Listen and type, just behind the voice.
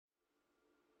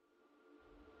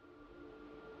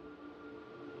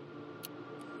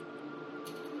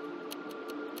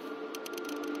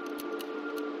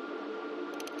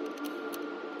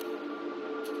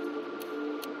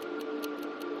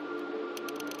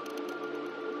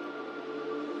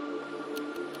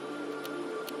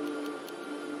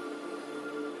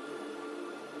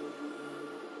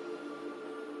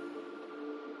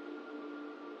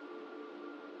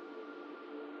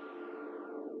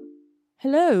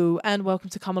Hello and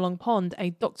welcome to Come Along Pond, a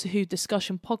Doctor Who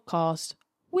discussion podcast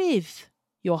with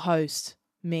your host,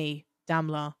 me,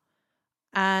 Damla.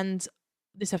 And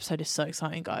this episode is so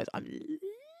exciting, guys. I'm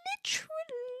literally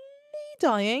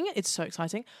dying. It's so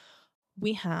exciting.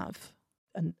 We have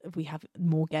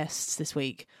more guests this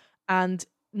week. And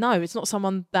no, it's not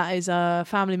someone that is a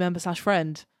family member /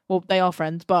 friend. Well, they are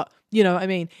friends, but you know what I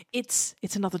mean. It's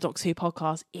another Doctor Who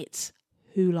podcast. It's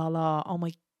Wholala. Oh my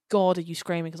God, are you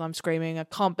screaming? Because I'm screaming. I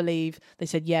can't believe they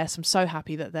said yes. I'm so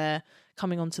happy that they're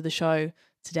coming onto the show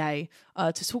today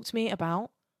to talk to me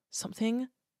about something a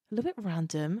little bit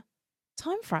random.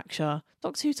 Time fracture.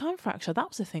 Doctor Who time fracture. That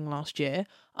was a thing last year.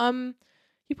 You're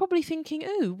probably thinking,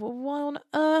 ooh, well, why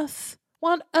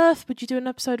on earth would you do an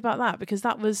episode about that? Because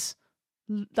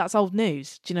that's old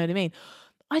news. Do you know what I mean?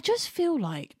 I just feel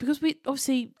like, because we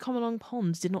obviously Come Along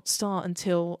Ponds did not start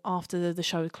until after the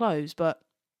show closed, but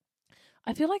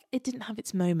I feel like it didn't have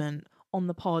its moment on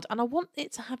the pod, and I want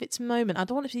it to have its moment. I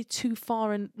don't want it to be too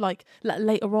far and like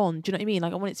later on. Do you know what I mean?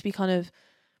 Like I want it to be kind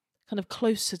of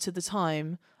closer to the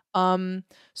time. I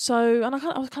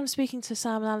was kind of speaking to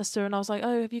Sam and Alistair, and I was like,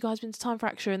 "Oh, have you guys been to Time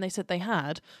Fracture?" And they said they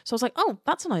had. So I was like, "Oh,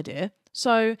 that's an idea."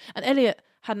 So, and Elliot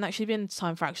hadn't actually been to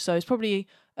Time Fracture, so it's probably,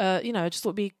 I just thought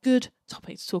it'd be a good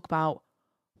topic to talk about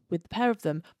with the pair of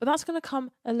them. But that's going to come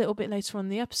a little bit later on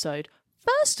in the episode.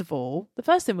 First of all, the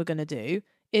first thing we're going to do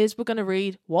is we're going to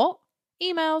read what?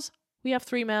 Emails. We have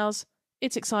 3 emails.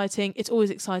 It's exciting. It's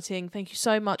always exciting. Thank you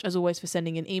so much, as always, for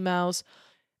sending in emails.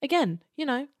 Again,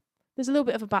 there's a little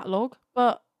bit of a backlog,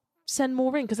 but send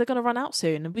more in because they're going to run out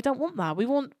soon, and we don't want that. We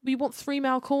want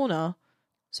 3-mail corner.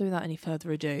 So without any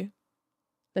further ado,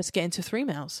 let's get into 3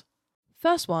 mails.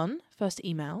 First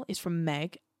email is from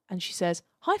Meg, and she says,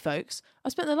 "Hi folks, I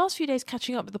spent the last few days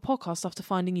catching up with the podcast after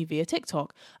finding you via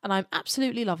TikTok, and I'm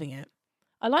absolutely loving it.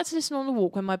 I like to listen on the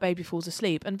walk when my baby falls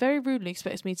asleep and very rudely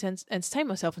expects me to entertain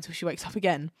myself until she wakes up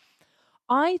again.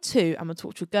 I too am a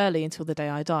Torchwood girly until the day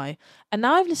I die, and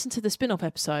now I've listened to the spin-off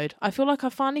episode, I feel like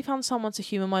I've finally found someone to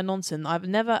humour my nonsense that I've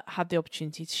never had the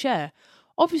opportunity to share.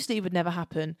 Obviously it would never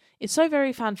happen. It's so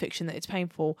very fan fiction that it's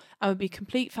painful and would be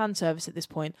complete fan service at this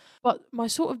point. But my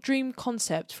sort of dream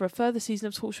concept for a further season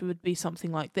of Torchwood would be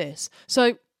something like this."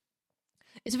 So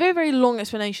it's a very, very long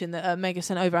explanation that Meg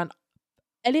sent over, and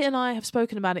Elliot and I have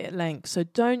spoken about it at length, so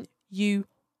don't you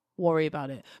worry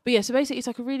about it. But yeah, so basically it's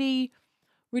like a really,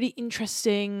 really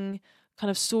interesting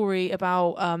kind of story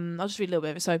about, I'll just read a little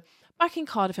bit of it. So, back in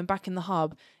Cardiff and back in the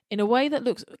hub, in a way that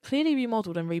looks clearly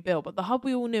remodelled and rebuilt, but the hub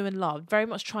we all knew and loved, very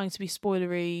much trying to be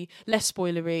less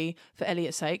spoilery for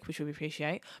Elliot's sake, which we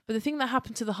appreciate. But the thing that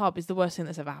happened to the hub is the worst thing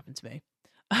that's ever happened to me.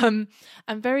 And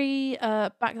very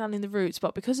back down in the roots,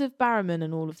 but because of Barrowman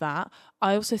and all of that,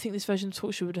 I also think this version of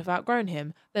Torchwood would have outgrown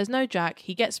him. There's no Jack,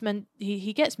 he gets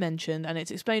mentioned, and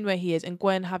it's explained where he is, and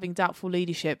Gwen having doubtful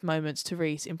leadership moments to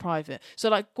Reese in private. So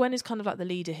like Gwen is kind of like the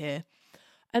leader here.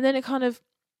 And then it kind of,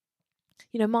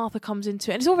 Martha comes into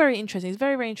it, and it's all very interesting. It's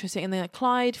very, very interesting. And then like,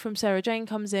 Clyde from Sarah Jane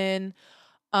comes in,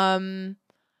 and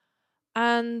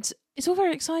it's all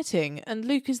very exciting. And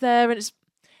Luke is there, and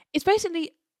it's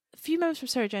basically a few moments from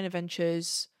Sarah Jane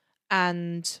Adventures,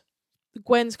 and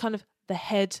Gwen's kind of the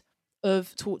head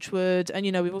of Torchwood, and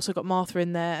we've also got Martha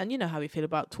in there, and you know how we feel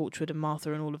about Torchwood and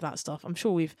Martha and all of that stuff. I'm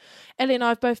sure Ellie and I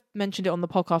have both mentioned it on the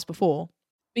podcast before.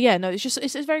 But yeah, no, it's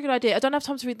a very good idea. I don't have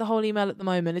time to read the whole email at the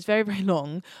moment. It's very, very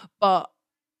long, but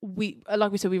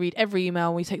like we said, we read every email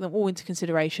and we take them all into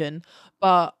consideration.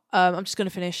 But I'm just going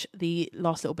to finish the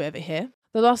last little bit of it here.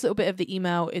 The last little bit of the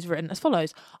email is written as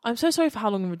follows. "I'm so sorry for how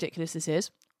long and ridiculous this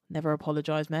is. Never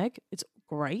apologise, Meg. It's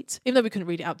great. Even though we couldn't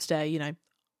read it out today,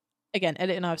 Again,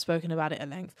 Elliot and I have spoken about it at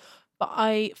length. But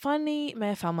I finally may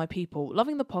have found my people.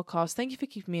 Loving the podcast. Thank you for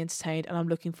keeping me entertained, and I'm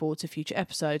looking forward to future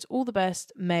episodes. All the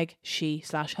best, Meg,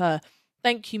 she/her."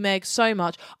 Thank you, Meg, so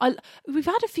much. We've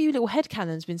had a few little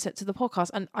headcanons been set to the podcast,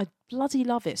 and I bloody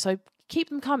love it. So keep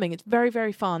them coming. It's very,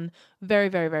 very fun. Very,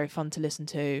 very, very fun to listen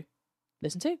to.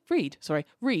 Read.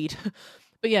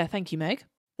 But yeah, thank you, Meg.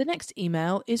 The next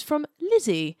email is from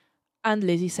Lizzie. And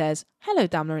Lizzie says, "Hello,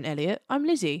 Damla and Elliot. I'm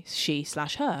Lizzie,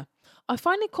 she/her. I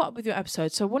finally caught up with your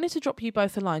episode, so I wanted to drop you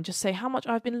both a line, just say how much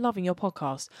I've been loving your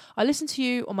podcast. I listen to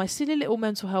you on my silly little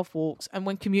mental health walks and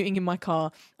when commuting in my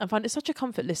car, and find it such a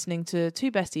comfort listening to 2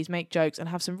 besties make jokes and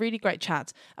have some really great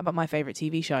chats about my favourite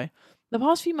TV show. The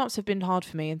past few months have been hard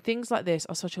for me, and things like this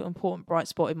are such an important bright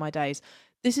spot in my days.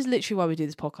 This is literally why we do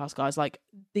this podcast, guys. Like,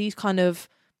 these kind of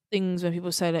things when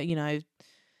people say that,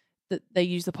 that they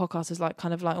use the podcast as like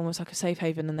kind of like almost like a safe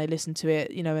haven, and they listen to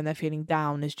it, when they're feeling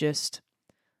down, is just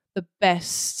the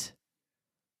best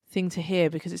thing to hear,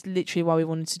 because it's literally why we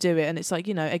wanted to do it. And it's like,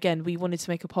 again, we wanted to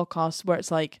make a podcast where it's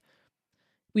like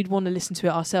we'd want to listen to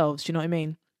it ourselves. Do you know what I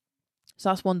mean? So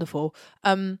that's wonderful.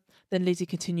 Then Lizzie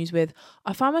continues with,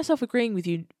 I find myself agreeing with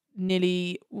you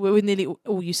with nearly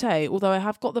all you say, although I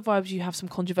have got the vibes you have some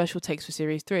controversial takes for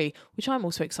Series 3, which I'm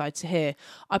also excited to hear.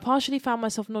 I partially found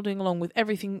myself nodding along with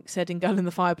everything said in Girl in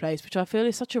the Fireplace, which I feel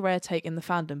is such a rare take in the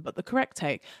fandom, but the correct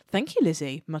take. Thank you,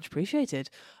 Lizzie. Much appreciated.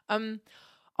 I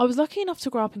was lucky enough to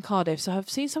grow up in Cardiff, so I've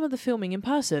seen some of the filming in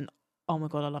person. Oh my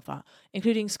God, I love that.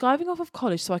 Including skiving off of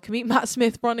college so I can meet Matt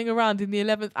Smith running around in the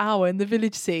 11th hour in the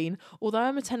village scene, although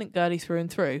I'm a tenant girly through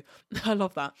and through. I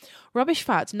love that. Rubbish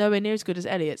fact, nowhere near as good as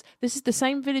Elliot's. This is the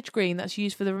same village green that's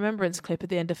used for the remembrance clip at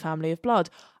the end of Family of Blood.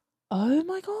 Oh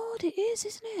my God, it is,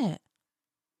 isn't it?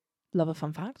 Love a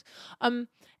fun fact.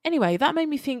 Anyway, that made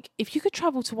me think, if you could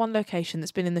travel to one location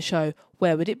that's been in the show,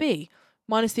 where would it be?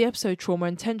 Minus the episode trauma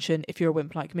and tension if you're a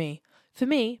wimp like me.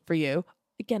 For you,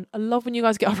 again, I love when you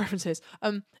guys get our references.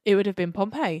 It would have been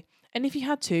Pompeii. And if you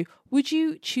had to, would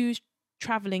you choose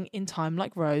travelling in time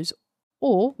like Rose,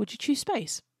 or would you choose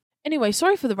space? Anyway,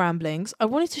 sorry for the ramblings. I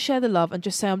wanted to share the love and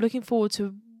just say I'm looking forward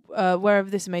to wherever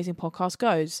this amazing podcast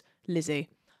goes. Lizzie.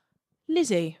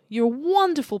 Lizzie, you're a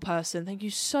wonderful person. Thank you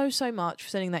so, so much for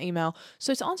sending that email.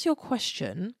 So to answer your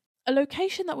question, a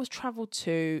location that was travelled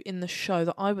to in the show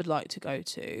that I would like to go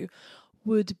to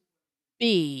would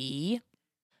be...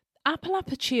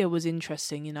 Appalachia was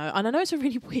interesting, and I know it's a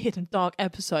really weird and dark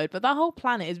episode, but that whole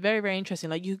planet is very, very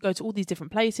interesting. Like, you could go to all these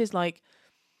different places, like,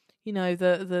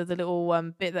 the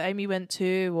little bit that Amy went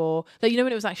to, or like,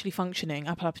 when it was actually functioning,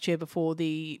 Appalachia, before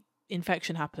the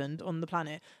infection happened on the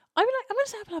planet. I'm going to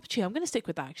say Appalachia. I'm going to stick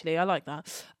with that, actually. I like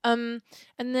that. And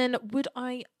then would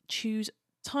I choose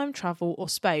time travel or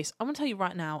space? I'm going to tell you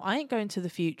right now, I ain't going to the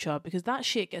future, because that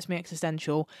shit gets me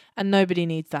existential, and nobody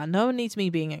needs that. No one needs me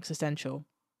being existential.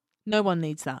 No one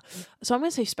needs that. So I'm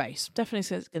going to say space.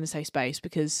 Definitely going to say space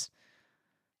because,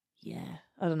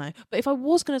 I don't know. But if I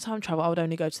was going to time travel, I would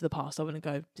only go to the past. I wouldn't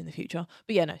go in the future.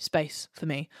 But no, space for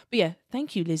me. But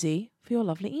thank you, Lizzie, for your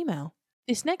lovely email.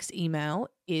 This next email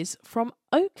is from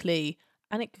Oakley,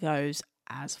 and it goes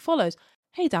as follows.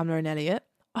 Hey, Damla and Elliot.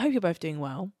 I hope you're both doing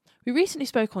well. We recently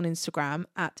spoke on Instagram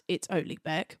at It's Oakley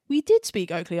Beck. We did speak,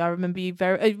 Oakley. I remember you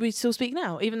we still speak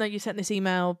now, even though you sent this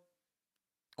email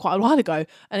quite a while ago.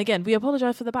 And again, we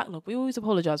apologise for the backlog. We always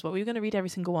apologise, but we were going to read every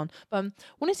single one. But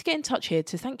wanted to get in touch here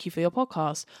to thank you for your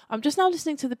podcast. I'm just now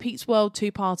listening to the Pete's World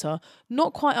two-parter,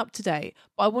 not quite up to date,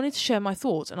 but I wanted to share my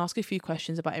thoughts and ask a few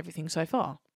questions about everything so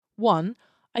far. One,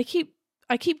 I keep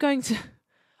going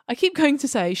to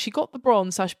say she got the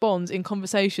bronze/bonds in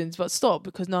conversations, but stop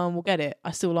because no one will get it.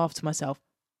 I still laugh to myself.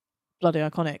 Bloody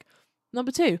iconic.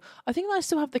 Number 2, I think I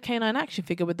still have the K9 action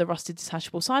figure with the rusted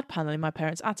detachable side panel in my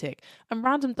parents' attic, and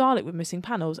random Dalek with missing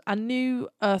panels, and New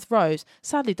Earth Rose.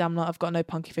 Sadly, Damla, I've got no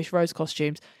Punky Fish Rose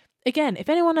costumes. Again, if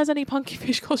anyone has any Punky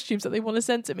Fish costumes that they want to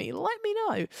send to me, let me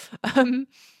know.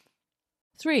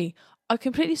 3, I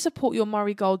completely support your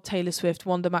Murray Gold, Taylor Swift,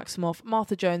 Wanda Maximoff,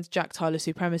 Martha Jones, Jackie Tyler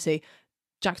supremacy.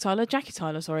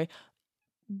 Sorry.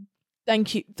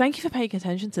 Thank you for paying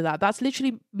attention to that. That's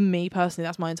literally me personally.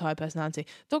 That's my entire personality.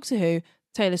 Doctor Who,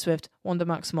 Taylor Swift, Wanda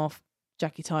Maximoff,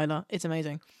 Jackie Tyler. It's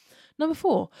amazing. Number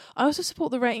 4, I also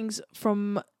support the ratings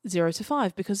from 0 to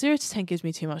 5 because 0 to 10 gives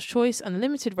me too much choice and the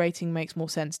limited rating makes more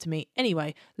sense to me.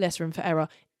 Anyway, less room for error.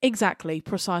 Exactly,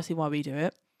 precisely why we do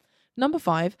it. Number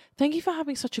 5, thank you for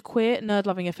having such a queer,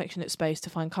 nerd-loving, affectionate space to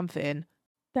find comfort in.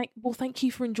 Thank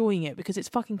you for enjoying it because it's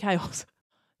fucking chaos.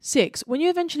 6, when you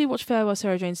eventually watch Farewell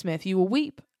Sarah Jane Smith, you will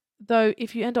weep, though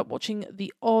if you end up watching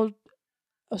the odd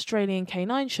Australian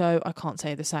K9 show, I can't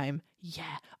say the same.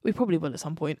 Yeah, we probably will at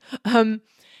some point.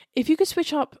 If you could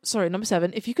switch up, number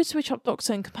 7, if you could switch up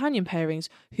Doctor and companion pairings,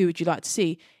 who would you like to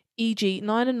see? E.g.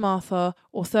 9 and Martha,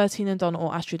 or 13 and Donna,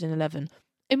 or Astrid and 11.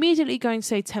 Immediately going to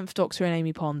say 10th Doctor and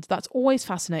Amy Pond. That's always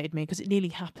fascinated me because it nearly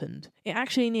happened. It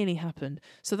actually nearly happened.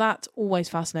 So that always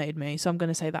fascinated me. So I'm going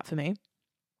to say that for me.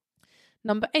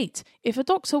 Number 8, if a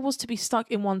Doctor was to be stuck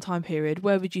in one time period,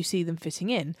 where would you see them fitting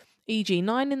in? E.g.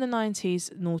 9 in the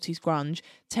 90s, noughties grunge,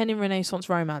 10 in Renaissance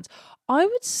romance. I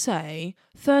would say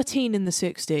 13 in the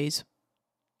 60s.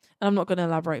 And I'm not going to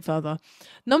elaborate further.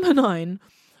 Number 9,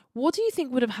 what do you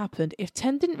think would have happened if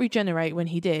 10 didn't regenerate when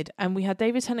he did, and we had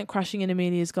David Tennant crashing in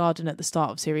Amelia's garden at the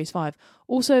start of Series 5,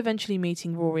 also eventually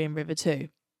meeting Rory and River too?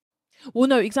 Well,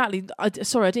 no, exactly. I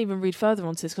didn't even read further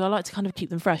onto this because I like to kind of keep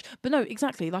them fresh. But no,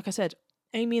 exactly. Like I said,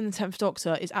 Amy in the 10th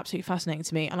Doctor is absolutely fascinating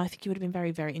to me, and I think it would have been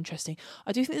very, very interesting.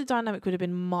 I do think the dynamic would have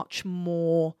been much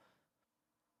more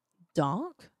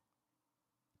dark,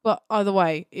 but either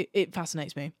way, it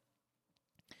fascinates me.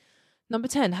 Number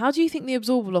 10, how do you think the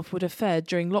Absorbaloff would have fared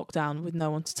during lockdown with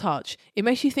no one to touch? It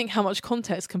makes you think how much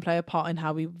context can play a part in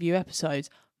how we view episodes.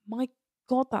 My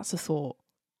God, that's a thought.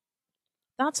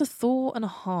 That's a thought and a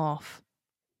half.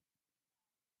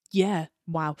 Yeah,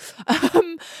 wow.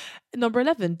 Number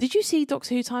 11, did you see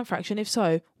Doctor Who Time Fraction? If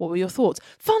so, what were your thoughts?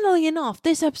 Funnily enough,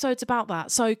 this episode's about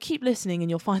that, so keep listening and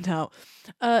you'll find out.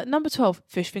 Number 12,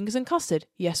 fish fingers and custard,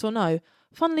 yes or no?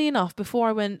 Funnily enough, before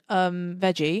I went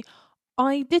veggie,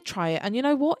 I did try it, and you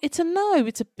know what? It's a no.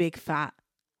 It's a big fat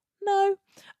no.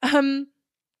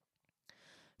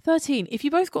 13, if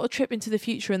you both got a trip into the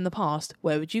future and the past,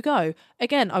 where would you go?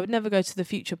 Again, I would never go to the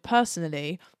future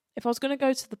personally. If I was going to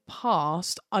go to the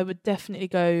past, I would definitely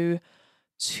go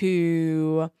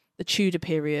to the Tudor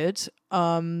period,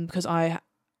 because I'm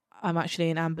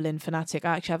actually an Anne Boleyn fanatic.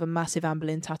 I actually have a massive Anne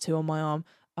Boleyn tattoo on my arm.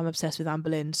 I'm obsessed with Anne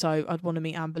Boleyn, so I'd want to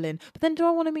meet Anne Boleyn. But then do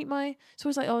I want to meet it's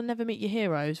always like, oh, never meet your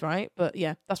heroes, right? But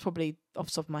yeah, that's probably off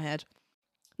the top of my head.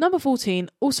 Number 14,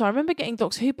 also I remember getting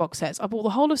Doctor Who box sets. I bought the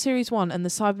whole of Series 1 and the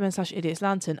Cybermen / Idiot's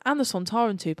Lantern and the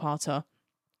Sontaran 2-parter.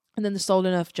 And then the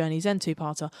Stolen Earth Journey's End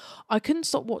 2-parter. I couldn't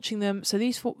stop watching them, so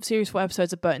these Series 4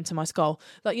 episodes are burnt into my skull.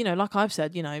 Like, you know, like I've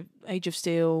said, you know, Age of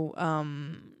Steel,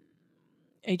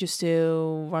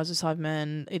 Rise of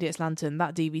Cybermen, Idiot's Lantern,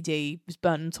 that DVD was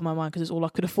burnt into my mind because it's all I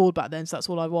could afford back then, so that's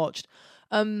all I watched.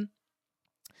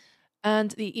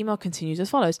 And the email continues as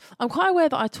follows. I'm quite aware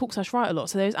that I talk / write a lot,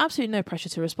 so there's absolutely no pressure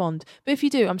to respond. But if you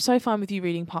do, I'm so fine with you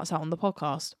reading parts out on the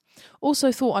podcast.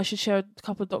 Also thought I should share a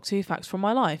couple of Doctor Who facts from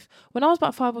my life. When I was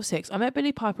about 5 or 6, I met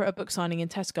Billie Piper at a book signing in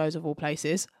Tesco's, of all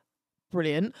places.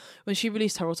 Brilliant. When she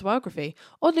released her autobiography.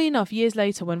 Oddly enough, years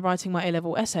later, when writing my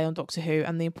A-level essay on Doctor Who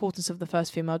and the importance of the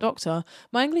first female Doctor,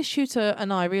 my English tutor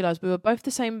and I realised we were both at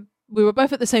the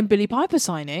same Billie Piper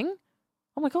signing.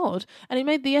 Oh my God. And it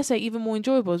made the essay even more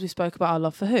enjoyable as we spoke about our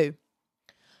love for Who.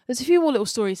 There's a few more little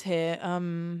stories here.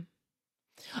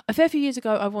 A fair few years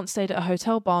ago, I once stayed at a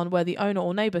hotel barn where the owner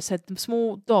or neighbour said the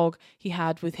small dog he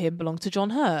had with him belonged to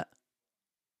John Hurt.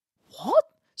 What?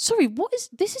 Sorry,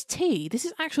 this is tea. This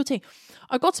is actual tea.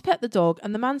 I got to pet the dog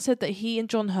and the man said that he and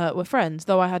John Hurt were friends,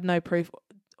 though I had no proof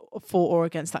for or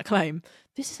against that claim.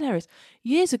 This is hilarious.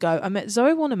 Years ago, I met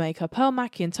Zoe Wanamaker, Pearl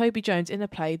Mackie and Toby Jones in a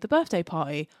play, The Birthday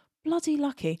Party. Bloody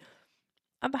lucky.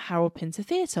 At the Harold Pinter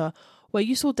Theatre, where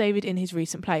you saw David in his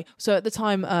recent play. So at the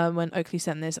time when Oakley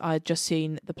sent this, I had just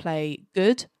seen the play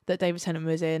Good that David Tennant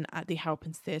was in at the Harold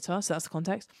Pinter Theatre, so that's the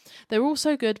context. They were all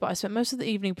so good, but I spent most of the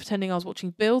evening pretending I was watching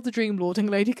Bill the Dream Lord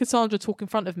and Lady Cassandra talk in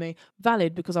front of me.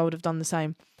 Valid, because I would have done the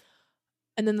same.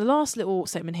 And then the last little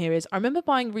statement here is, I remember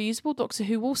buying reusable Doctor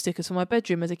Who wall stickers for my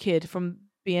bedroom as a kid from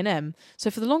B&M.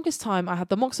 So for the longest time, I had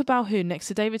the Moxa Balhoun next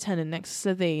to David Tennant, next to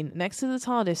Slitheen, next to the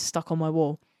TARDIS stuck on my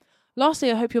wall.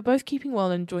 Lastly, I hope you're both keeping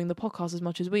well and enjoying the podcast as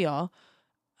much as we are.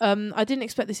 I didn't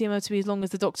expect this email to be as long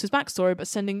as the Doctor's backstory, but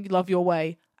sending love your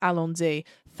way, Alon Z.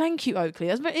 Thank you, Oakley.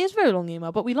 It is a very long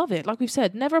email, but we love it. Like we've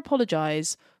said, never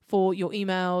apologise for your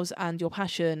emails and your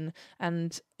passion.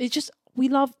 And it's just, we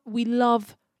love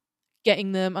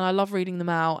getting them and I love reading them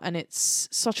out. And it's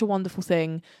such a wonderful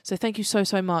thing. So thank you so,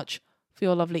 so much for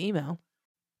your lovely email.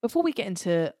 Before we get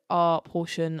into our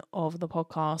portion of the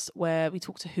podcast where we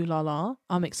talk to Wholala,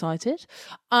 I'm excited.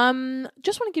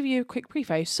 Just want to give you a quick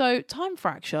preface. So, Time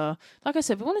Fracture, like I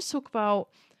said, we wanted to talk about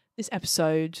this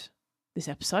episode,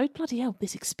 bloody hell,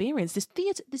 this experience, this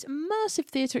immersive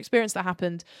theatre experience that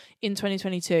happened in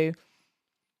 2022.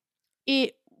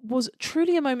 It was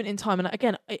truly a moment in time. And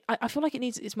again, I feel like it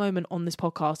needs its moment on this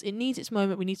podcast. It needs its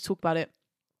moment. We need to talk about it.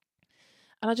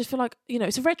 And I just feel like,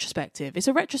 it's a retrospective.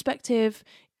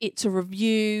 It's a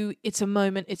review, it's a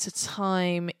moment, it's a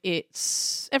time,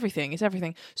 it's everything.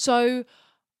 So,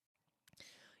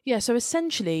 so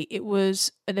essentially it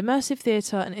was an immersive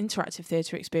theatre, an interactive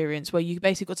theatre experience where you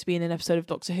basically got to be in an episode of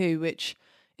Doctor Who, which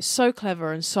is so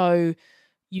clever and so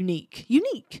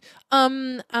unique.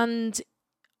 And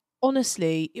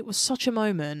honestly, it was such a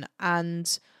moment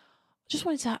and just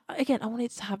wanted to, I wanted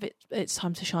to have its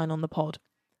time to shine on the pod.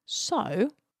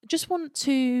 So, just want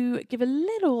to give a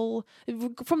little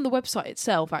from the website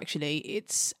itself. Actually,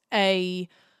 it's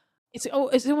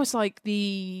almost like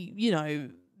the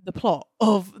plot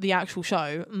of the actual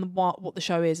show and what the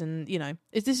show is, and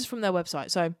this is from their website.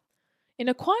 So, in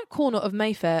a quiet corner of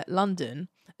Mayfair, London,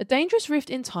 a dangerous rift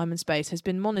in time and space has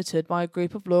been monitored by a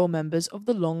group of loyal members of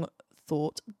the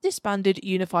long-thought disbanded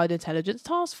Unified Intelligence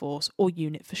Task Force, or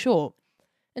UNIT for short.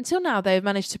 Until now, they have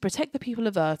managed to protect the people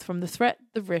of Earth from the threat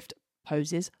the rift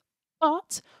poses,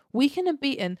 but weakened and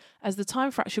beaten as the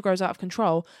time fracture grows out of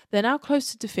control, they're now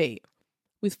close to defeat.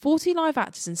 With 40 live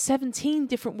actors and 17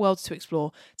 different worlds to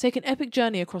explore, take an epic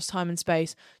journey across time and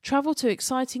space, travel to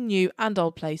exciting new and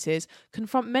old places,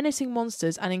 confront menacing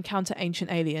monsters and encounter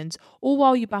ancient aliens, all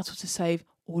while you battle to save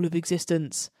all of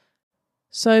existence.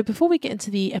 So before we get into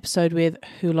the episode with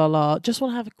Wholala, just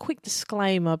want to have a quick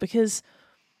disclaimer because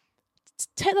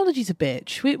technology's a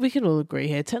bitch. We can all agree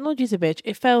here. Technology's a bitch.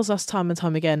 It fails us time and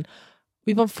time again.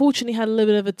 We've unfortunately had a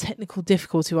little bit of a technical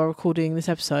difficulty while recording this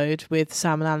episode with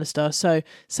Sam and Alistair. So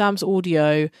Sam's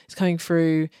audio is coming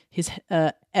through his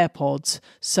AirPods.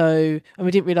 And we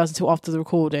didn't realise until after the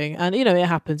recording. And, it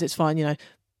happens. It's fine,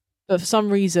 But for some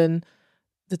reason,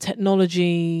 the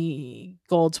technology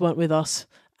gods weren't with us.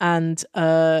 And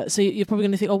so you're probably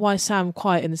going to think, why is Sam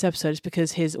quiet in this episode? It's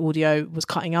because his audio was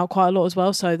cutting out quite a lot as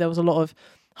well. So there was a lot of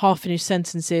half-finished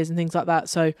sentences and things like that.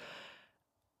 So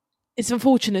it's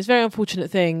unfortunate. It's a very unfortunate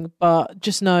thing, but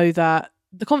just know that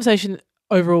the conversation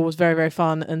overall was very, very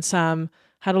fun, and Sam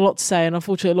had a lot to say, and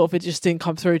unfortunately a lot of it just didn't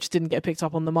come through, just didn't get picked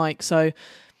up on the mic. So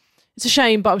it's a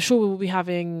shame, but I'm sure we will be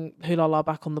having Wholala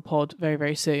back on the pod very,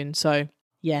 very soon. So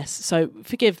yes, so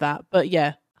forgive that. But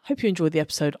yeah, hope you enjoyed the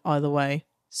episode either way.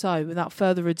 So without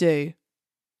further ado,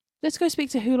 let's go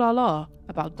speak to Wholala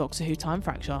about Doctor Who Time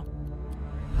Fracture.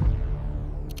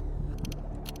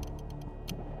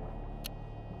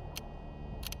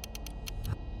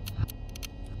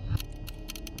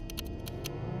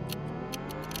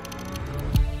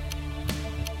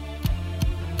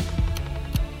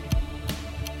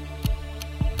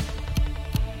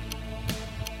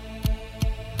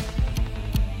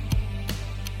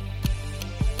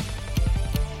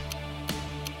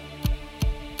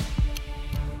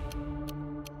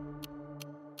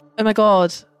 Oh my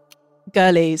God,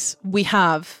 girlies, we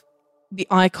have the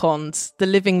icons, the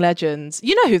living legends.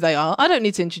 You know who they are. I don't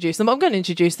need to introduce them. I'm going to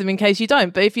introduce them in case you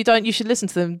don't. But if you don't, you should listen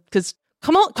to them because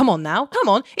come on now. Come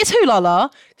on. It's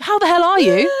Wholala. How the hell are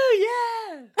you?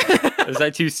 Yeah. Was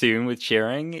that too soon with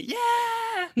cheering?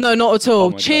 Yeah. No, not at all.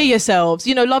 Oh Cheer God. yourselves.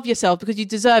 Love yourself because you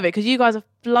deserve it because you guys are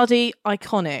bloody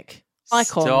iconic.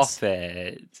 Icons. Stop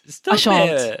it. I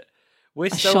shan't. It. We're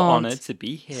so shan't. honoured to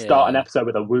be here. Start an episode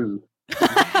with a woo.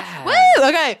 Yeah. Woo!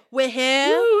 Okay, we're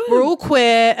here. Woo! We're all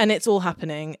queer and it's all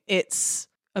happening. It's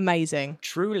amazing.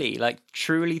 Truly,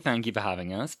 thank you for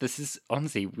having us. This is,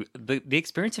 honestly, the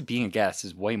experience of being a guest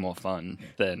is way more fun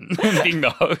than being the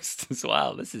host as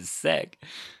well. This is sick.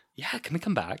 Yeah, can we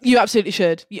come back? You absolutely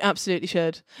should. You absolutely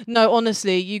should. No,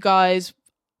 honestly, you guys,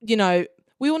 we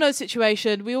all know the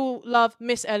situation. We all love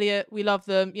Miss Elliot. We love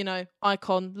them,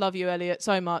 icon. Love you, Elliot,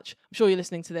 so much. I'm sure you're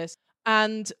listening to this.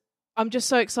 And I'm just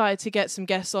so excited to get some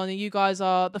guests on, and you guys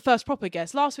are the first proper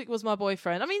guest. Last week was my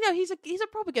boyfriend. I mean, no, he's a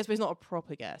proper guest, but he's not a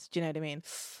proper guest. Do you know what I mean?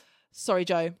 Sorry,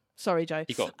 Joe.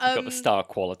 You got the star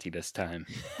quality this time.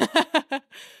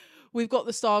 We've got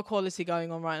the star quality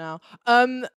going on right now.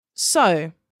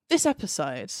 So this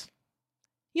episode,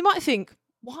 you might think,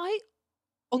 why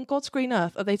on God's green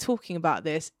earth are they talking about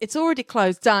this? It's already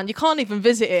closed down. You can't even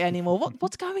visit it anymore.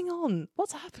 What's going on?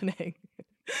 What's happening?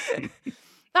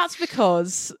 That's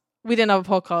because we didn't have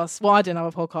a podcast. Well, I didn't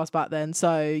have a podcast back then.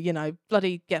 So,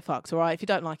 bloody get fucked, all right? If you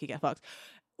don't like it, get fucked.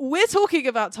 We're talking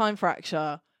about Time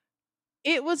Fracture.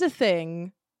 It was a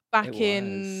thing back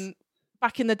in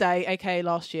the day, aka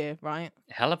last year, right?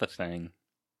 Hell of a thing.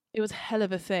 It was a hell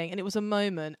of a thing. And it was a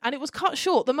moment. And it was cut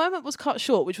short. The moment was cut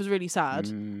short, which was really sad.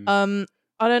 I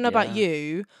don't know about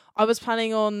you. I was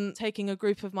planning on taking a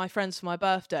group of my friends for my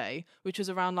birthday, which was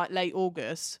around late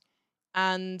August.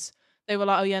 And they were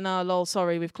like, oh yeah, no, lol,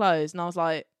 sorry, we've closed. And I was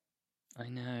like, I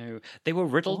know. They were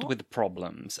riddled with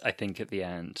problems, I think, at the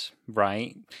end,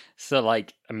 right? So,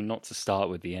 not to start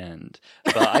with the end,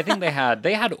 but I think they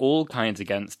had all kinds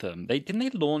against them. Didn't they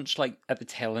launch, at the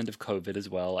tail end of COVID as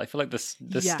well? I feel like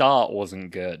the start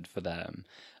wasn't good for them.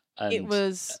 And it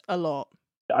was a lot.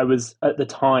 I was, at the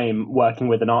time, working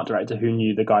with an art director who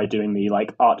knew the guy doing the,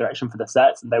 art direction for the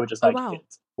sets, and they were just like, wow.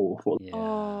 It's awful. Yeah.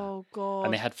 Oh, God.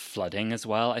 And they had flooding as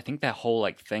well. I think their whole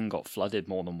thing got flooded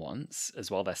more than once as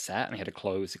well, their set, and they had to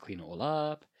close to clean it all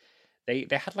up. They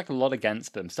had a lot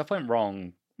against them. Stuff went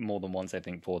wrong more than once, I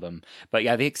think, for them. But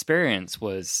yeah, the experience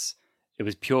was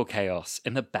pure chaos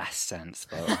in the best sense,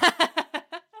 though.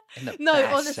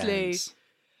 Honestly.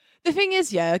 The thing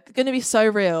is, going to be so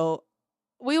real.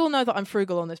 We all know that I'm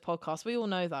frugal on this podcast. We all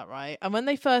know that, right? And when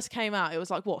they first came out, it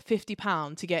was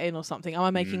 £50 to get in or something. Am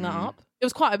I making that up? It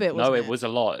was quite a bit, wasn't it? No, it was a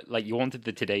lot. You wanted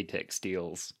the Today Tick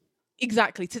deals.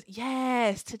 Exactly.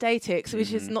 Yes, Today Ticks,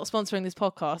 which is not sponsoring this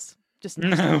podcast. Just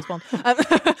no.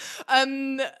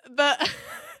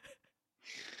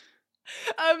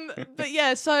 But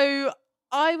yeah, so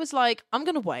I was like, I'm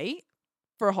going to wait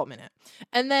for a hot minute.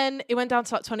 And then it went down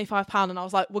to like £25 and I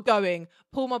was like, we're going.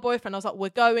 Paul, my boyfriend, I was like, we're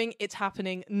going. It's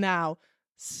happening now.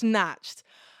 Snatched.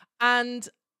 And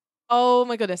oh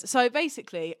my goodness. So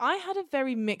basically, I had a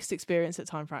very mixed experience at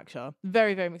Time Fracture.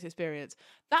 Very, very mixed experience.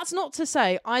 That's not to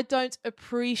say I don't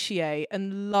appreciate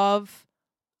and love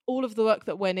all of the work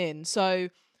that went in. So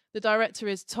the director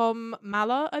is Tom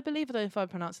Maller, I believe. I don't know if I'm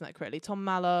pronouncing that correctly. Tom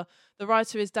Maller. The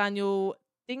writer is Daniel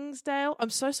Dingsdale. I'm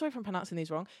so sorry if I'm pronouncing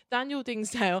these wrong. Daniel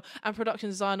Dingsdale. And production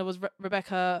designer was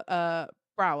Rebecca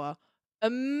Brower.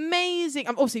 Amazing.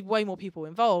 Obviously way more people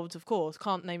involved, of course.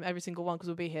 Can't name every single one because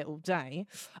we'll be here all day.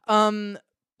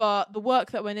 But the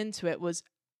work that went into it was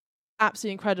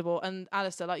absolutely incredible. And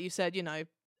Alistair, like you said, you know,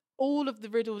 all of the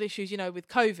riddled issues, you know, with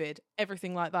COVID,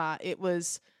 everything like that, it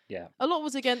was... Yeah. A lot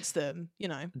was against them, you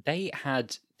know. They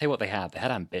had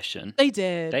ambition. They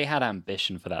did. They had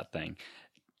ambition for that thing.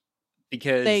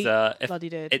 Because they bloody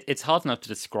did. It's hard enough to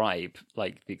describe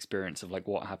like the experience of like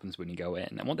what happens when you go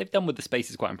in. And what they've done with the space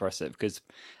is quite impressive because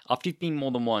after you've been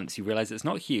more than once, you realize it's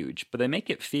not huge, but they make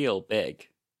it feel big.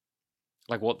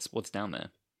 Like what's down there.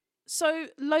 So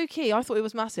low key, I thought it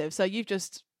was massive. So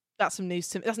that's some news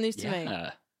to me. That's news to me.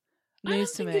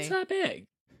 News to me. It's that big.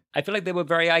 I feel like they were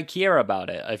very IKEA about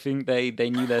it. I think they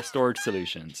knew their storage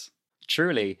solutions.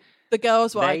 Truly. The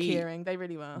girls were IKEA-ing. They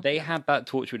really were. They had that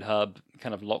Torchwood hub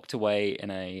kind of locked away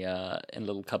in a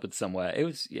little cupboard somewhere. It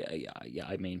was yeah.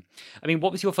 I mean,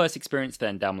 what was your first experience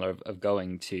then, Daimler, of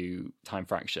going to Time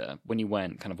Fracture? When you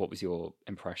went, kind of what was your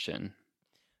impression?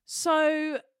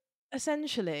 So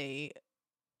essentially,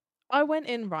 I went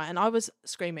in, right, and I was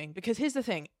screaming because here's the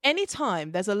thing.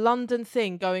 Anytime there's a London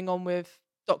thing going on with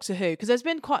Doctor Who, because there's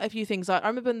been quite a few things. I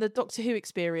remember when the Doctor Who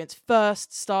experience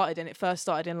first started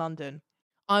in London.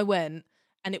 I went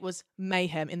and it was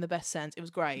mayhem in the best sense. It was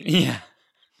great. Yeah.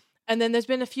 And then there's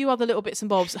been a few other little bits and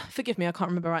bobs. Forgive me, I can't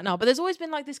remember right now. But there's always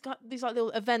been like these like little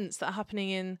events that are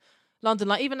happening in London.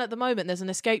 Like even at the moment, there's an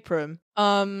escape room,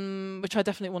 which I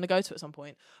definitely want to go to at some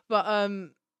point. But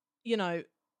you know,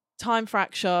 Time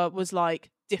Fracture was like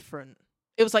different.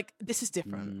 It was like, this is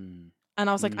different. And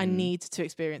I was like, I need to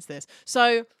experience this.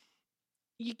 So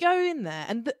you go in there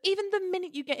and even the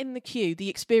minute you get in the queue, the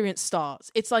experience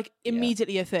starts. It's like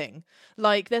immediately a thing.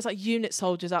 Like there's like unit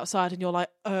soldiers outside and you're like,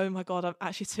 oh my God, I'm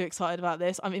actually too excited about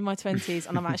this. I'm in my 20s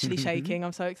and I'm actually shaking.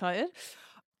 I'm so excited.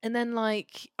 And then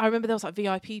like, I remember there was like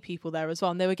VIP people there as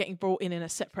well. And they were getting brought in a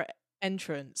separate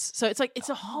entrance. So it's like, it's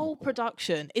a whole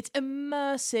production. It's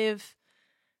immersive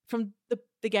from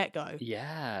the get-go.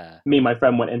 Yeah. Me and my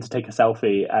friend went in to take a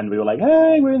selfie and we were like,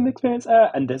 hey, we're in the experience.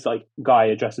 And this like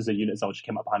guy dressed as a unit soldier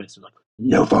came up behind us and was like,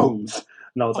 no phones.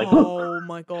 And I was like, oh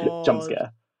my God. Jump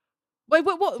scare. Wait,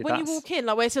 what? When you walk in,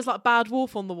 like where it says like Bad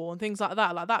Wolf on the wall and things like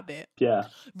that bit? Yeah.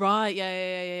 Right,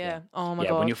 yeah. Oh my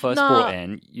God. Yeah, when you're first brought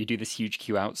in, you do this huge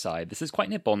queue outside. This is quite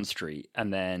near Bond Street.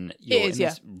 And then you're in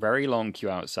this very long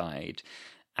queue outside.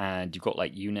 And you've got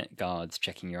like unit guards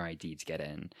checking your ID to get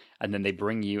in. And then they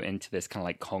bring you into this kind of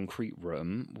like concrete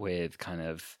room with kind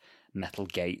of metal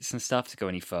gates and stuff to go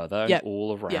any further. Yep. And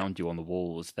all around you on the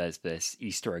walls, there's this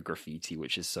Easter egg graffiti,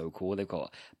 which is so cool. They've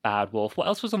got Bad Wolf. What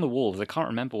else was on the walls? I can't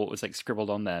remember what was like scribbled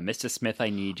on there. Mr. Smith, I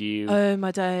need you. Oh,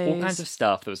 my days. All kinds of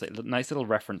stuff. There was like nice little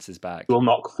references back. We'll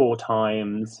knock 4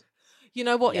 times. You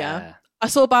know what, yeah? I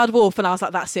saw Bad Wolf and I was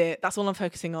like, that's it. That's all I'm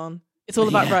focusing on. It's all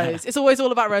about Rose. It's always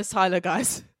all about Rose Tyler,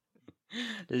 guys.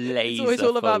 Laser it's always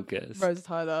all focus. About Rose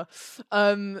Tyler.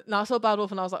 No, I saw Bad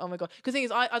Wolf and I was like, oh my God. Because the thing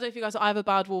is, I don't know if you guys, I have a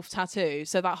Bad Wolf tattoo.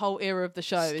 So that whole era of the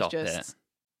show is just...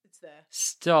 It's there.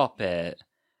 Stop it.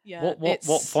 Yeah. What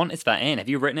font is that in? Have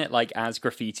you written it like as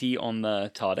graffiti on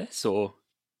the TARDIS or?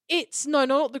 It's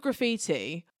not the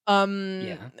graffiti.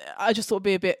 I just thought it'd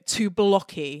be a bit too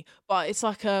blocky, but it's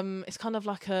like it's kind of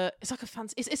like it's like a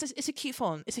fancy. It's a cute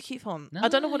font. It's a cute font. Nice. I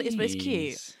don't know what it is, but it's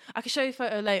cute. I can show you a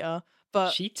photo later.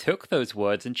 But she took those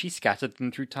words and she scattered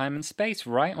them through time and space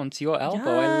right onto your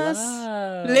elbow. Yes.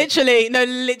 I love.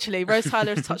 Literally, Rose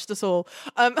Tyler has touched us all.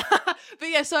 But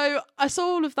yeah, so I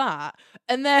saw all of that,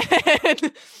 and then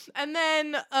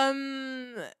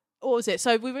what was it?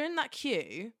 So we were in that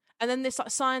queue. And then this like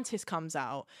scientist comes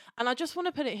out, and I just want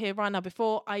to put it here right now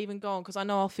before I even go on because I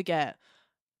know I'll forget.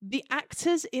 The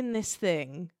actors in this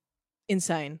thing,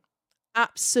 insane,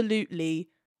 absolutely,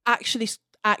 actually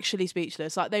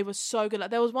speechless. Like they were so good.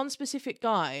 Like there was one specific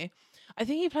guy, I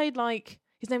think he played like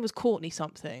his name was Courtney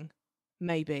something,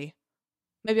 maybe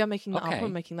I'm making that up.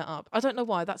 I'm making that up. I don't know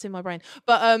why. That's in my brain.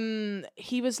 But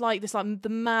he was like this, like the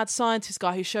mad scientist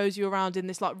guy who shows you around in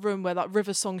this like room where like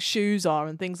River Song shoes are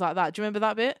and things like that. Do you remember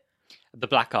that bit? The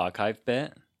Black Archive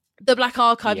bit. The Black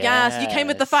Archive, yes. You came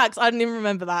with the facts. I didn't even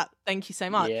remember that. Thank you so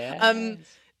much. Yes.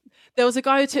 there was a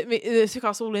guy who took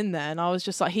us all in there, and I was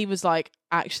just like, he was like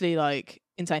actually like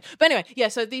insane. But anyway, yeah.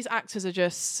 So these actors are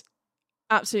just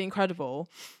absolutely incredible.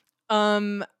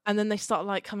 And then they start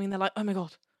like coming. They're like, oh my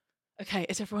god, okay,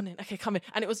 is everyone in? Okay, come in.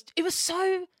 And it was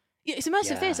so. Yeah, it's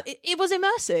immersive theatre. It was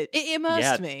immersive. It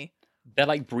immersed me. They're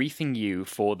like briefing you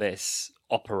for this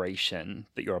operation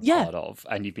that you're a part of,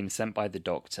 and you've been sent by the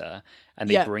doctor, and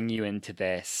they bring you into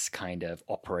this kind of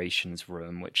operations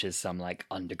room, which is some like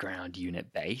underground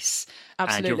unit base.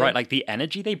 Absolutely. And you're right, like the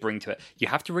energy they bring to it, you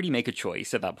have to really make a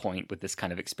choice at that point with this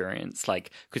kind of experience, like,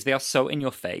 because they are so in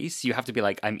your face. You have to be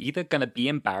like, I'm either gonna be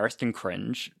embarrassed and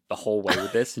cringe the whole way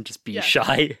with this and just be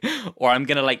shy, or I'm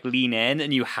gonna like lean in.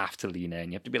 And you have to lean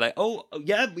in. You have to be like, oh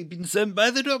yeah, we've been sent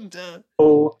by the doctor.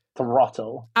 Full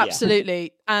throttle.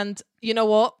 Absolutely. And you know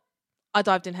what? I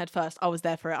dived in head first. I was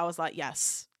there for it. I was like,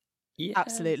 yes.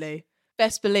 Absolutely.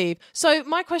 Best believe. So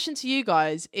my question to you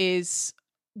guys is,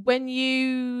 when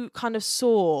you kind of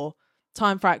saw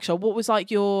Time Fracture, what was like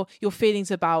your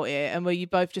feelings about it? And were you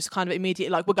both just kind of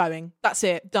immediately like, we're going, that's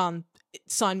it, done,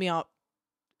 sign me up,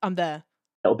 I'm there?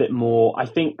 A little bit more, I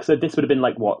think. So this would have been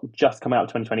like just coming out of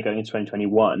 2020 going into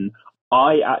 2021.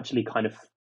 I actually kind of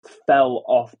fell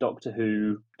off Doctor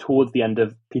Who towards the end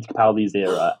of Peter Capaldi's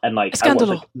era, and like Scandalo.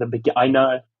 I watched like, I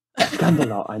know.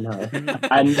 Scandalo, I know.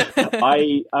 And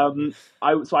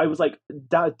I was like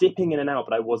dipping in and out,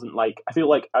 but I wasn't like, I feel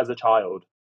like as a child,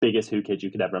 biggest Who kid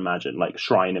you could ever imagine, like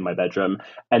shrine in my bedroom,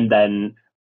 and then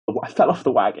I fell off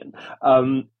the wagon.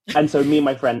 And so me and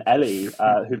my friend Ellie,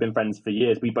 who've been friends for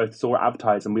years, we both saw it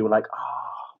advertised, and we were like,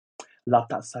 love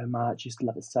that so much, used to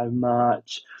love it so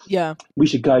much. Yeah. We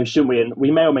should go, shouldn't we? And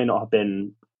we may or may not have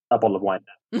been a bottle of wine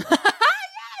there.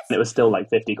 And it was still like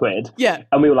 50 quid. Yeah.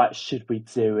 And we were like, should we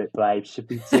do it, babe? Should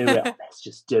we do it? Let's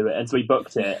just do it. And so we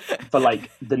booked it for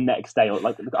like the next day or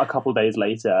like a couple of days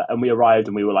later. And we arrived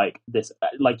and we were like, this,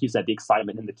 like you said, the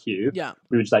excitement in the queue. Yeah.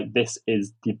 We were just like, this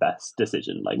is the best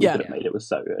decision like we could have made. It was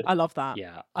so good. I love that.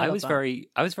 Yeah. I was very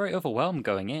overwhelmed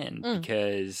going in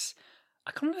because I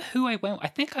can't remember who I went. I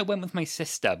think I went with my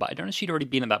sister, but I don't know if she'd already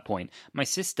been at that point. My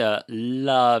sister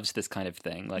loves this kind of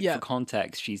thing. Like for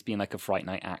context, she's been like a Fright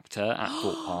Night actor at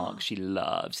Thorpe Park. She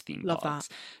loves theme parks.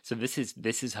 That. So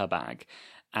this is her bag.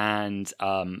 And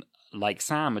like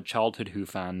Sam, a childhood Who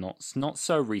fan, not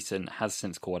so recent, has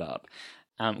since caught up.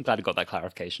 I'm glad I got that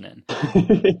clarification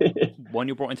in. When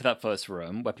you're brought into that first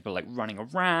room where people are like running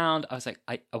around, I was like,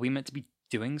 are we meant to be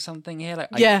doing something here? Like,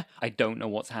 I don't know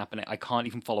what's happening. I can't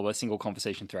even follow a single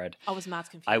conversation thread. I was mad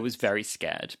confused. I was very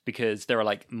scared because there are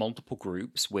like multiple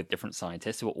groups with different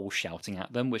scientists who are all shouting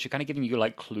at them, which are kind of giving you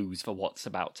like clues for what's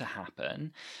about to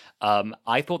happen.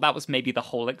 I thought that was maybe the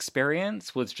whole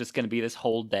experience was just going to be this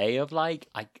whole day of like,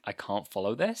 I can't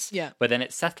follow this. Yeah. But then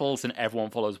it settles and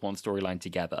everyone follows one storyline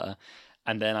together.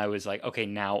 And then I was like, okay,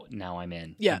 now I'm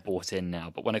in. Yeah. I'm bought in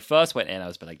now. But when I first went in, I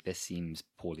was like, this seems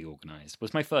poorly organized.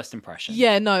 Was my first impression.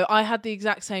 Yeah, no, I had the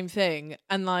exact same thing.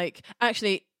 And like,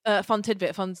 actually, fun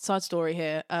tidbit, fun side story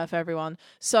here for everyone.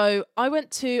 So I went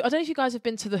to, I don't know if you guys have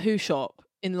been to the Who shop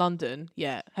in London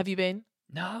yet. Have you been?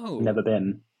 No. Never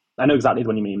been. I know exactly the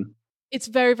one you mean. It's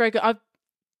very, very good.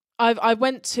 I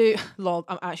went to, lol,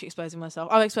 I'm actually exposing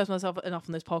myself. I've exposed myself enough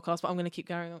on this podcast, but I'm going to keep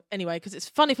going on anyway because it's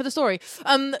funny for the story.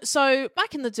 So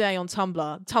back in the day on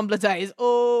Tumblr days,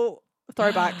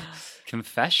 throwback.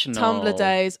 Confessional. Tumblr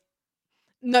days.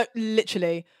 No,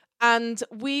 literally. And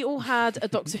we all had a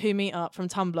Doctor Who meetup from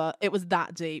Tumblr. It was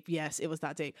that deep. Yes, it was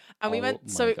that deep. And we went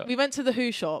to the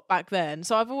Who shop back then.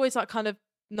 So I've always like kind of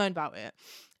known about it.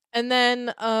 And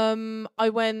then I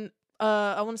went,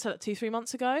 I want to say like 2-3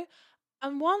 months ago.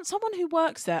 And someone who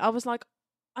works there, I was like,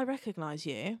 I recognise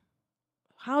you.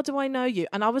 How do I know you?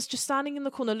 And I was just standing in the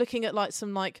corner looking at like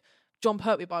some like John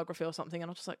Pertwee biography or something. And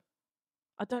I was just like,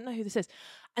 I don't know who this is.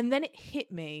 And then it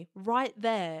hit me right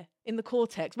there in the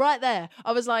cortex, right there.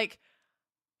 I was like,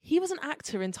 he was an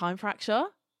actor in Time Fracture.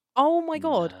 Oh my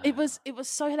God. It was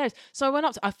so hilarious. So I went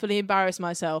up to, I fully embarrassed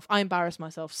myself. I embarrassed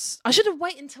myself. I should have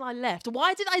waited until I left.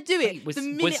 Why did I do it the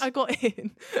minute I got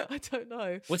in? I don't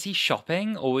know. Was he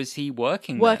shopping or was he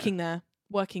working there?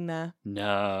 Working there.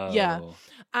 No. Yeah.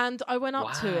 And I went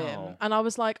up to him and I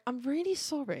was like, I'm really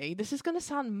sorry. This is going to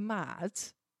sound mad.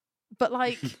 But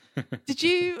like,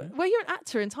 were you an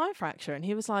actor in Time Fracture? And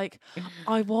he was like,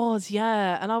 I was,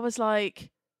 yeah. And I was like,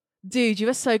 dude, you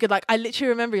were so good. Like, I literally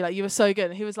remember you, like, you were so good.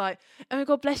 And he was like, oh my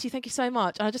God, bless you. Thank you so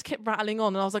much. And I just kept rattling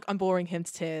on. And I was like, I'm boring him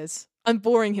to tears.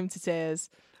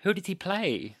 Who did he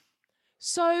play?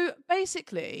 So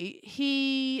basically,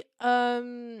 he,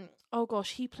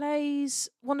 he plays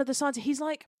one of the scientists. He's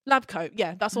like lab coat.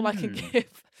 Yeah, that's all I can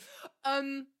give.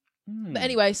 But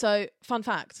anyway, so fun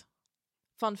fact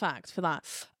for that.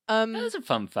 That's a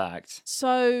fun fact.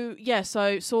 So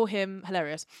saw him,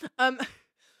 hilarious.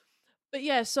 But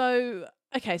yeah, so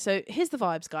okay, so here's the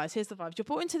vibes, guys. Here's the vibes. You're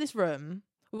brought into this room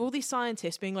with all these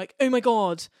scientists being like, "Oh my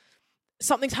god,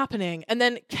 something's happening," and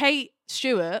then Kate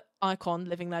Stewart, icon,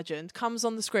 living legend, comes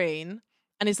on the screen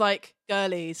and is like,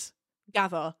 "Girlies,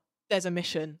 gather. There's a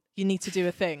mission. You need to do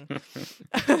a thing."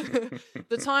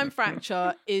 The time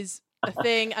fracture is a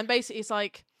thing, and basically it's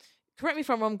like, correct me if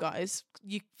I'm wrong, guys.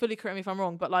 You fully correct me if I'm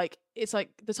wrong, but like it's like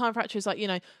the time fracture is like, you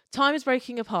know, time is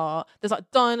breaking apart. There's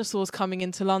like dinosaurs coming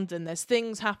into London. There's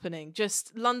things happening.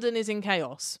 Just London is in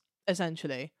chaos,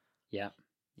 essentially. Yeah.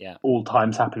 All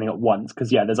times happening at once, because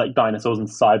there's like dinosaurs and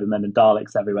Cybermen and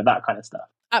Daleks everywhere, that kind of stuff.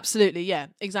 Absolutely, yeah,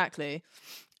 exactly.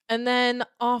 And then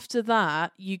after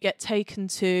that, you get taken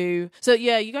to... So,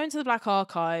 yeah, you go into the Black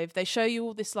Archive. They show you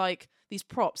all this, like, these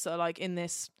props that are, like, in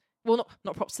this... Well,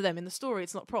 not props to them. In the story,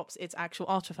 it's not props. It's actual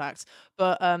artifacts.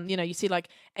 But, you know, you see, like,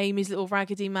 Amy's little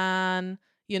Raggedy Man,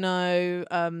 you know,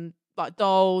 like,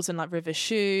 dolls and, like, River's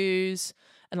shoes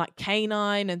and, like,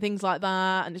 Canine and things like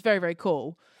that. And it's very, very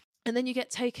cool. And then you get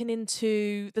taken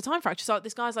into the time fracture. So, like,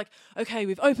 this guy's like, okay,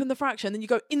 we've opened the fracture. And then you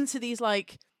go into these,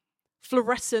 like,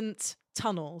 fluorescent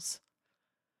tunnels,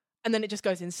 and then it just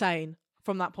goes insane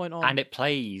from that point on. And it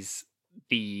plays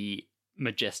the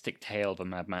majestic tale of a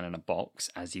madman in a box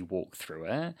as you walk through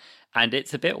it, and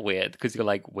it's a bit weird because you're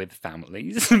like with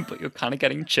families but you're kind of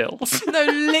getting chills. No,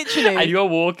 literally. And you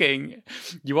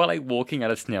are like walking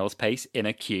at a snail's pace in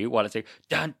a queue while it's like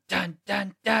dun dun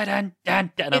dun dun dun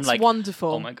dun, and I'm like,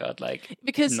 wonderful. Oh my god, like,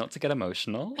 because not to get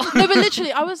emotional. No, but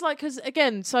literally I was like, because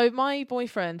again, so my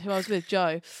boyfriend who I was with,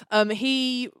 Joe,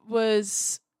 he's a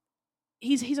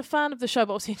fan of the show,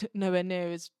 but obviously nowhere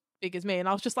near as big as me, and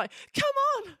I was just like, come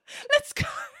on, let's go.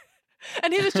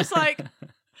 And he was just like,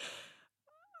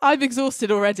 I'm exhausted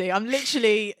already. I'm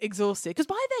literally exhausted, because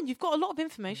by then you've got a lot of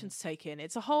information to take in.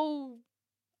 It's a whole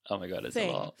oh my god, it's thing.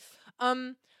 a lot.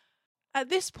 At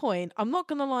this point, I'm not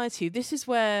gonna lie to you, this is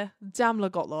where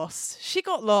Damla got lost. She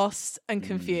got lost and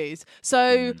confused.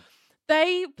 So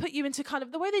they put you into kind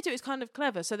of, the way they do it is kind of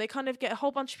clever. So they kind of get a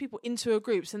whole bunch of people into a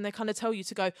group, and they kind of tell you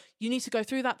to go, you need to go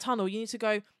through that tunnel, you need to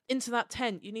go into that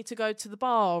tent, you need to go to the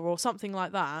bar or something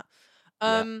like that.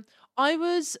 I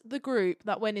was the group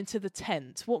that went into the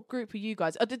tent. What group were you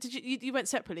guys? Did you went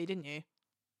separately, didn't you?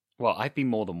 Well, I've been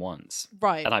more than once.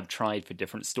 Right. And I've tried for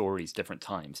different stories, different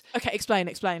times. Okay, explain.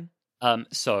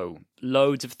 So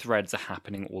loads of threads are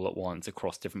happening all at once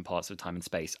across different parts of time and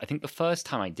space. I think the first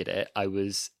time I did it, I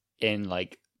was in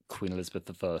like Queen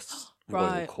Elizabeth I's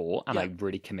royal court, and I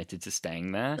really committed to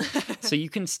staying there. So you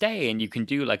can stay and you can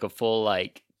do like a full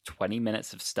like 20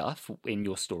 minutes of stuff in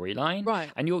your storyline,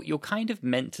 right? And you're kind of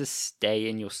meant to stay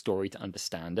in your story to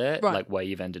understand it, like where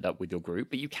you've ended up with your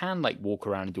group, but you can like walk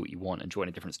around and do what you want and join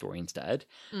a different story instead.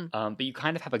 But you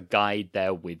kind of have a guide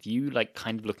there with you, like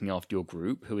kind of looking after your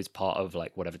group, who is part of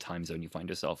like whatever time zone you find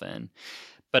yourself in.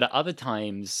 But at other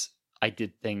times I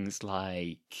did things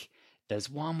like, there's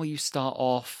one where you start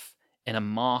off in a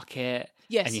market,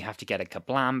 and you have to get a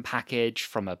Kablam package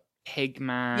from a pig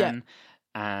man,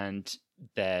 and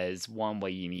there's one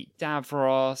where you meet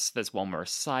Davros. There's one where a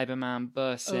Cyberman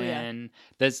bursts in.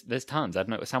 There's tons. I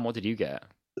don't know. Sam, what did you get?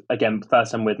 Again,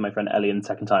 first time with my friend Ellie, and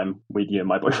second time with you and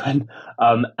my boyfriend.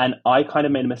 And I kind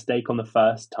of made a mistake on the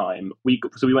first time. We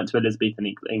went to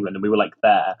Elizabethan England, and we were like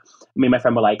there. Me and my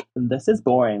friend were like, this is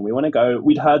boring. We want to go.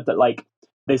 We'd heard that like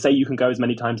they say you can go as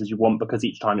many times as you want because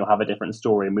each time you'll have a different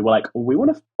story. And we were like, we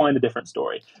want to find a different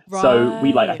story. Right. So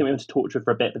we I think we went to Torture for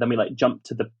a bit, but then we jumped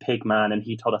to the pig man, and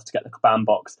he told us to get the Kabam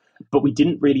box. But we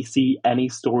didn't really see any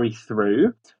story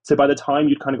through. So by the time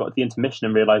you'd kind of got to the intermission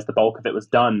and realised the bulk of it was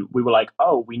done, we were like,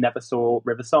 oh, we never saw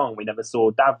River Song. We never saw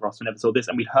Davros. We never saw this.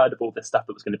 And we'd heard of all this stuff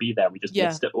that was going to be there. We just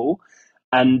missed it all.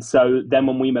 And so then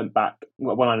when we went back,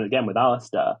 again with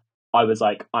Alistair, I was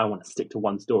like, I want to stick to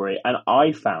one story. And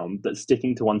I found that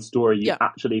sticking to one story, you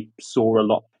actually saw a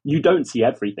lot. You don't see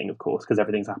everything, of course, because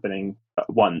everything's happening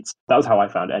at once. That was how I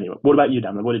found it anyway. What about you,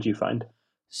 Damla? What did you find?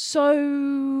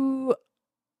 So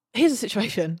here's the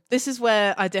situation. This is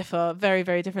where I differ very,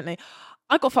 very differently.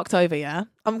 I got fucked over, yeah?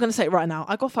 I'm going to say it right now.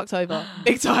 I got fucked over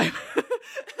big time.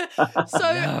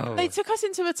 They took us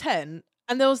into a tent,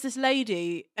 and there was this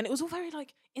lady, and it was all very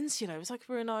like insular. It was like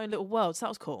we were in our own little world, so that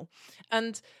was cool.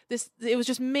 And it was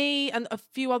just me and a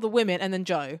few other women, and then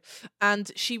Joe.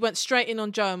 And she went straight in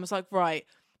on Joe and was like, right,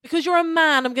 because you're a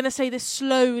man, I'm going to say this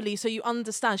slowly so you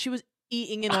understand. She was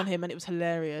eating in on him, and it was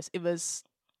hilarious. It was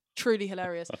truly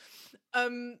hilarious.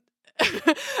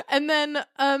 And then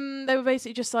they were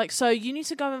basically just like, so you need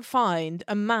to go and find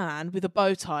a man with a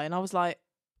bow tie. And I was like,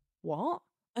 what?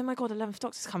 Oh my God, 11th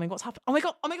Doctor's coming. What's happening? Oh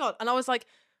my God. And I was like,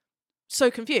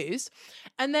 so confused.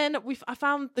 And then I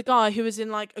found the guy who was in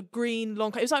like a green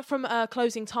long coat. It was like from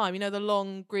Closing Time, you know, the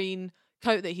long green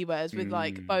coat that he wears with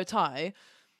like bow tie.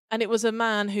 And it was a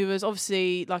man who was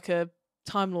obviously like a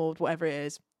Time Lord, whatever it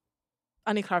is.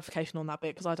 I need clarification on that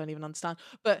bit because I don't even understand.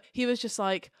 But he was just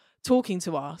like talking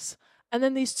to us. And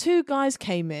then these two guys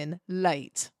came in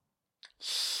late.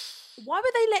 Why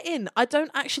were they let in? I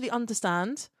don't actually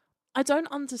understand.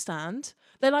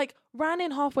 They like ran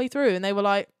in halfway through and they were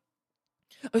like,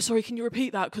 "Oh, sorry, can you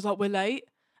repeat that? Because like we're late."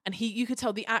 And you could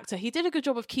tell the actor, he did a good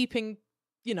job of keeping,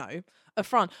 you know, a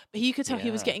front, but you could tell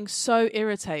he was getting so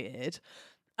irritated.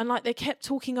 And like they kept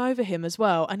talking over him as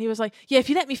well. And he was like, "Yeah, if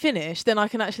you let me finish, then I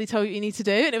can actually tell you what you need to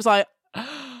do." And it was like,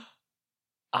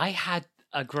 I had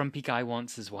a grumpy guy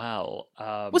once as well.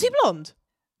 Was he blonde?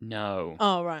 No.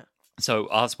 Oh, right. So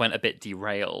ours went a bit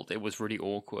derailed. It was really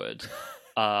awkward.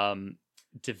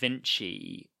 Da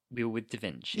Vinci, we were with Da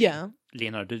Vinci. Yeah.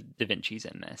 Leonardo da Vinci's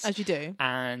in this. As you do.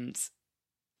 And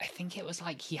I think it was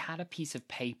like he had a piece of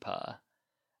paper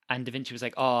and Da Vinci was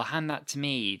like, "Oh, hand that to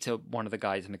me," to one of the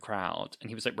guys in the crowd. And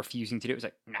he was like refusing to do it. It was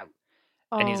like, "No."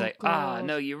 And he was like, God.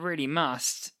 "No, you really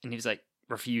must." And he was like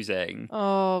refusing.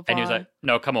 Oh, and he was like,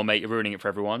 "No, come on, mate, you're ruining it for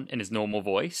everyone," in his normal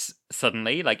voice.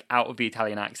 Suddenly, like out of the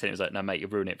Italian accent, he was like, "No, mate, you're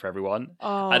ruining it for everyone."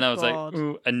 And I was God. like,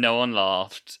 "Ooh," and no one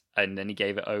laughed. And then he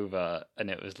gave it over and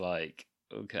it was like,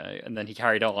 okay. And then he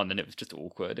carried on and it was just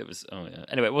awkward. It was, oh yeah.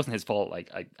 Anyway, it wasn't his fault. Like,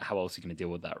 how else are you going to deal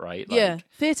with that, right? Like, yeah.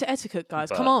 Theatre etiquette, guys.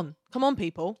 but- Come on,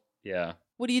 people. Yeah.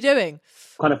 What are you doing?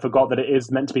 Kind of forgot that it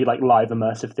is meant to be like live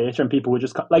immersive theatre, and people were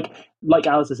just like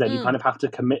Alice said, you kind of have to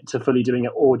commit to fully doing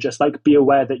it, or just like be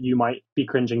aware that you might be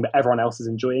cringing, but everyone else is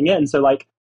enjoying it. And so like,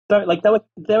 there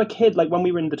were kids, like when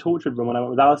we were in the tortured room when I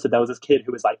went with Alice, there was this kid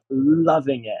who was like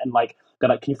loving it and like, they're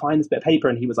like, "Can you find this bit of paper?"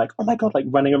 And he was like, "Oh my God," like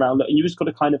running around. And you just got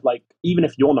to kind of like, even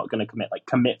if you're not going to commit, like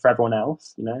commit for everyone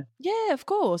else, you know? Yeah, of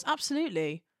course,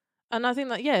 absolutely. And I think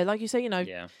that, yeah, like you say, you know,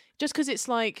 just because it's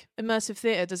like immersive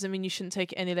theatre doesn't mean you shouldn't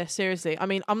take it any less seriously. I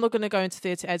mean, I'm not going to go into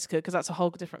theatre etiquette because that's a whole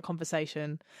different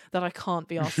conversation that I can't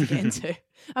be asked to get into.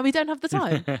 And we don't have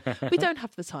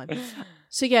the time.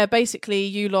 So yeah, basically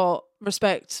you lot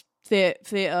respect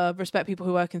theatre, respect people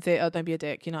who work in theatre, don't be a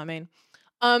dick, you know what I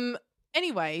mean?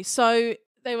 Anyway, so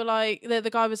they were like, the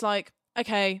guy was like,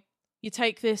 "Okay, you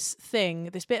take this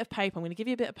bit of paper, I'm going to give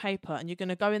you a bit of paper and you're going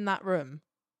to go in that room."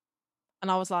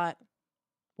 And I was like,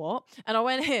 "What?" And I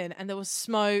went in and there was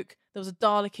smoke. There was a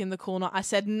Dalek in the corner. I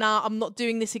said, "Nah, I'm not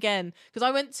doing this again." Because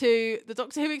I went to the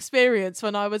Doctor Who experience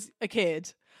when I was a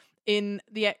kid in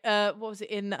the,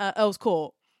 in Earl's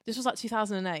Court. This was like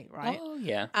 2008, right? Oh,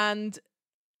 yeah. And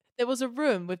there was a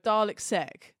room with Dalek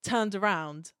Sec turned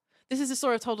around. This is a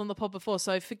story I've told on the pod before,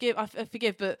 so forgive,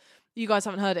 but you guys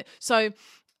haven't heard it. So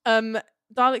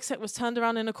Dalek Sec was turned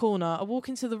around in a corner. I walk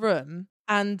into the room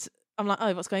and I'm like,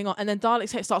 "Oh, what's going on?" And then Dalek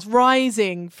Sec starts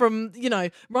rising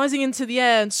into the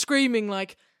air and screaming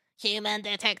like, "Human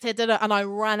detected," and I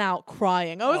ran out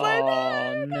crying. I was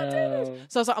like, "No."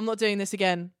 So I was like, "I'm not doing this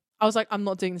again."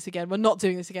 We're not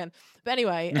doing this again. But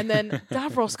anyway, and then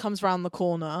Davros comes round the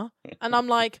corner and I'm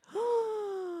like,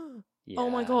 "Oh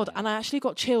my God." And I actually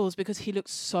got chills because he looked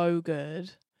so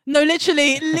good. No,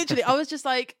 literally, I was just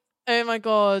like, "Oh my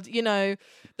God," you know,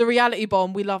 the reality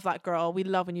bomb. We love that girl. We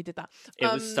love when you did that.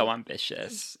 It was so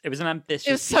ambitious. It was an ambitious.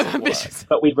 It was so ambitious.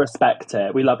 But we respect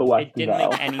it. We love a working It didn't girl.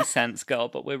 make any sense, girl,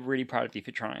 but we're really proud of you for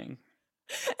trying.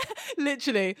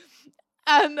 Literally.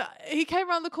 And he came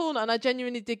around the corner and I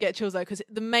genuinely did get chills though because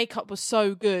the makeup was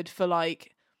so good for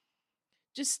like,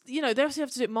 just, you know, they obviously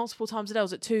have to do it multiple times a day. I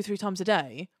was at 2-3 times a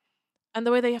day. And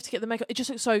the way they have to get the makeup, it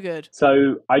just looks so good.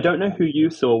 So I don't know who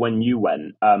you saw when you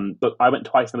went, but I went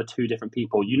twice and there were two different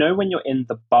people. You know when you're in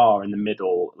the bar in the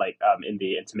middle, like in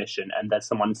the intermission, and there's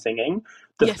someone singing?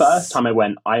 The first time I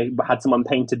went, I had someone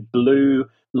painted blue,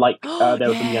 like they were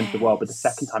from the end of the world, but the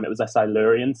second time it was a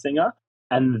Silurian singer.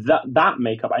 And that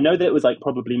makeup, I know that it was like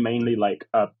probably mainly like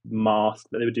a mask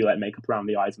that they would do like makeup around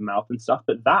the eyes and mouth and stuff,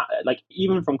 but that, like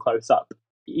even from close up,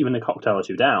 even a cocktail or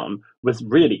two down, was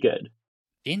really good.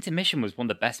 The intermission was one of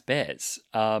the best bits.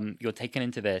 You're taken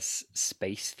into this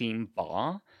space-themed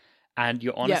bar, and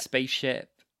you're on a spaceship.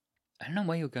 I don't know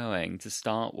where you're going to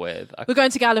start with. We're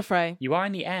going to Gallifrey. You are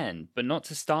in the end, but not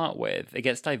to start with. It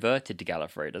gets diverted to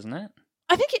Gallifrey, doesn't it?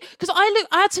 I think because I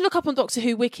had to look up on Doctor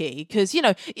Who wiki because, you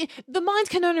know, the mind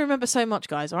can only remember so much,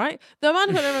 guys. All right, the mind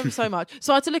can only remember so much,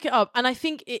 so I had to look it up, and I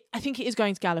think it is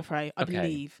going to Gallifrey, I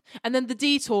believe. And then the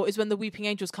detour is when the Weeping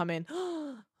Angels come in.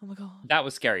 Oh my God, that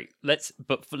was scary. Let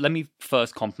me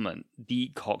first compliment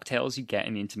the cocktails you get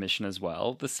in the intermission as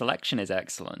well. The selection is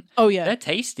excellent. Oh yeah, they're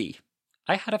tasty.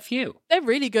 I had a few. They're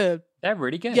really good.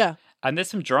 Yeah, and there's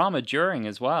some drama during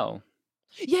as well.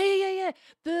 Yeah.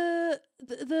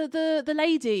 The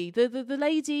lady, the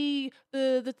lady,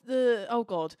 the oh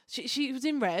god, she was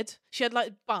in red. She had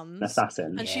like buns,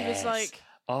 Assassin. and she was like,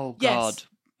 oh god, yes.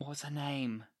 what was her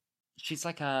name? She's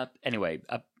like a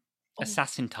Oh.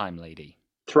 assassin time lady.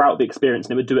 Throughout the experience,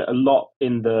 and it would do it a lot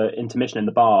in the intermission in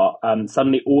the bar.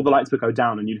 Suddenly, all the lights would go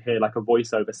down, and you'd hear like a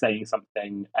voiceover saying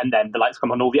something, and then the lights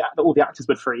come on. All the actors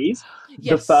would freeze.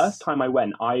 Yes. The first time I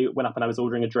went up and I was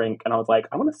ordering a drink, and I was like,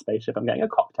 "I want a spaceship. I'm getting a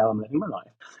cocktail. I'm living my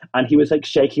life." And he was like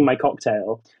shaking my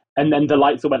cocktail, and then the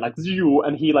lights all went like zoo,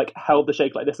 and he like held the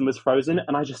shake like this and was frozen,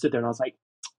 and I just stood there and I was like,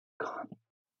 "God,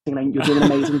 you're doing an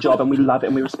amazing job and we love it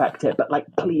and we respect it, but like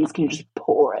please can you just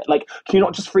pour it, like can you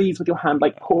not just freeze with your hand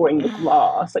like pouring the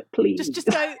glass, like please just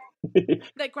go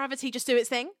let gravity just do its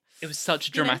thing." It was such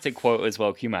a dramatic quote as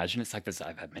well. Can you imagine? It's like this: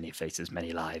 I've had many faces,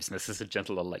 many lives, and this is a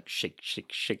gentle little like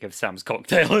shake of Sam's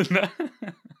cocktail, isn't it?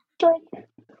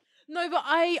 No, but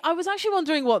I was actually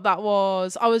wondering what that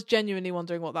was. I was genuinely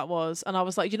wondering what that was, and I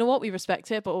was like, you know what, we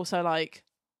respect it, but also like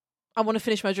I want to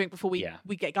finish my drink before we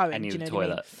get going. I need the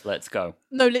toilet. I mean? Let's go.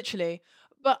 No, literally.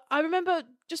 But I remember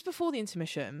just before the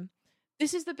intermission,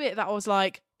 this is the bit that I was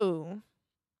like, ooh,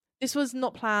 this was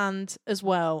not planned as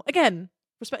well. Again,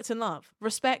 respect and love.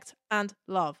 Respect and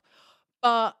love.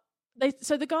 But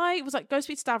so the guy was like, go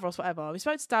speak to Stavros, whatever. We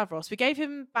spoke to Stavros. We gave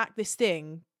him back this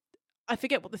thing. I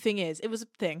forget what the thing is. It was a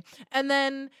thing. And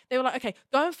then they were like, okay,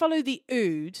 go and follow the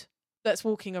ood that's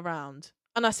walking around.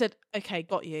 And I said, okay,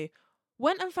 got you.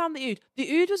 Went and found the ood.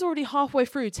 The ood was already halfway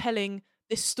through telling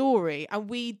this story, and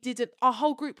we didn't. Our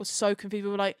whole group was so confused. We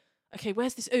were like, "Okay,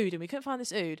 where's this ood?" And we couldn't find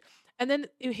this ood. And then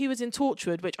he was in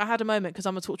Torchwood, which I had a moment because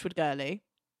I'm a Torchwood girly.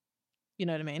 You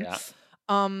know what I mean?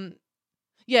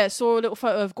 Yeah. Saw a little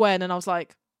photo of Gwen, and I was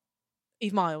like,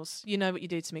 "Eve Miles, you know what you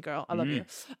do to me, girl. I love you."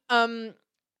 And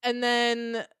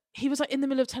then he was like in the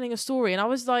middle of telling a story, and I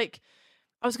was like,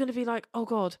 I was going to be like, oh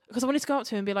God, because I wanted to go up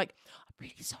to him and be like, I'm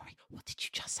really sorry. What did you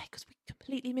just say? Because we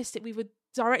completely missed it. We were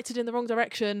directed in the wrong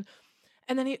direction.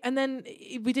 And then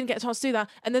we didn't get a chance to do that.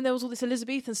 And then there was all this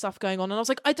Elizabethan stuff going on. And I was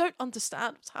like, I don't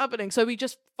understand what's happening. So we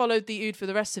just followed the ood for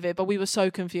the rest of it. But we were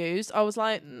so confused. I was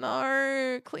like,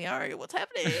 no, Cleo, what's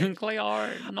happening? Cleo,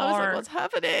 no. I was like, what's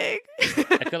happening?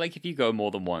 I feel like if you go more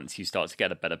than once, you start to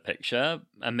get a better picture.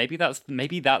 And maybe that's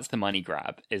the money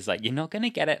grab. Is like, you're not going to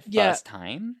get it first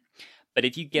time. But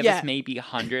if you give us maybe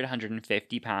 100,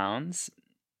 150 pounds,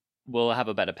 we'll have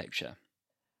a better picture.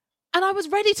 And I was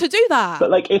ready to do that.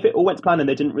 But like, if it all went to plan and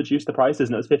they didn't reduce the prices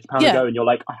and it was £50 a go, and you're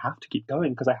like, I have to keep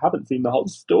going because I haven't seen the whole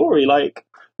story. Like,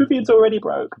 Vivian's already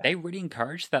broke. They really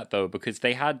encouraged that though, because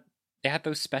they had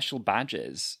those special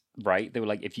badges, right? They were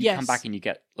like, if you come back and you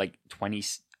get like 20,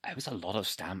 it was a lot of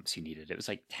stamps you needed. It was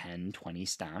like 10, 20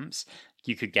 stamps.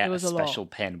 You could get a special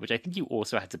pin, which I think you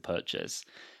also had to purchase.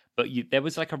 But there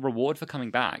was like a reward for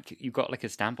coming back. You got like a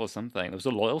stamp or something. There was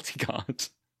a loyalty card.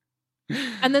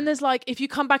 And then there's like, if you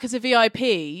come back as a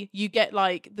VIP, you get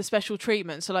like the special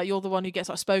treatment. So like you're the one who gets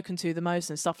like spoken to the most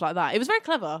and stuff like that. It was very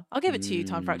clever. I'll give it to you,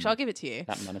 Time Fracture. I'll give it to you.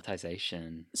 That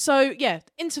monetization. So yeah,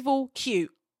 interval,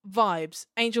 cute, vibes.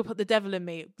 Angel Put the Devil in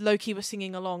Me. Loki was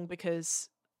singing along because...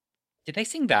 Did they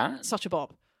sing that? Such a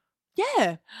bop.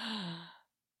 Yeah.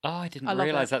 Oh, I didn't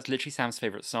realise that's literally Sam's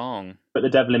favourite song. But the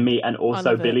Devil in Me, and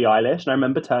also Billie Eilish. And I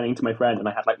remember turning to my friend and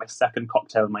I had like my second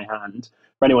cocktail in my hand.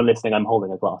 For anyone listening, I'm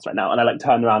holding a glass right now. And I like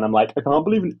turned around and I'm like, I can't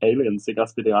believe an alien sing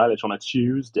us Billie Eilish on a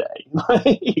Tuesday.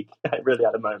 Like, I really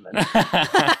had a moment.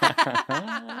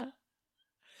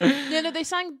 No, they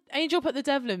sang Angel Put the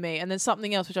Devil in Me and then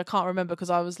something else, which I can't remember because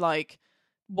I was like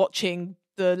watching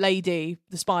the lady,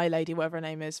 the spy lady, whatever her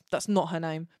name is. That's not her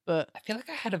name, but... I feel like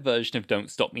I had a version of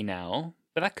Don't Stop Me Now.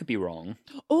 But that could be wrong.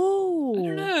 Oh, I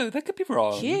don't know. That could be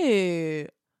wrong.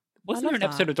 Cute. Wasn't there an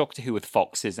episode of Doctor Who with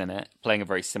foxes in it, playing a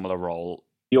very similar role?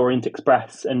 The Orient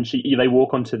Express, and they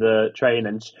walk onto the train,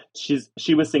 and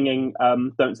she was singing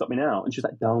 "Don't Stop Me Now," and she's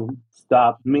like, "Don't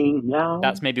stop me now."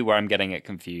 That's maybe where I'm getting it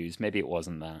confused. Maybe it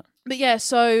wasn't that. But yeah,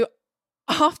 so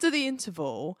after the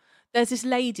interval, there's this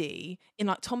lady in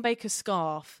like Tom Baker's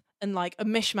scarf and like a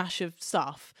mishmash of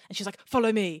stuff, and she's like,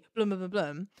 "Follow me," blum blum blum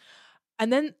blum,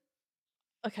 and then.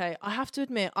 Okay, I have to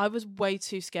admit, I was way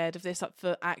too scared of this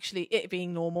for actually it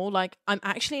being normal. Like, I'm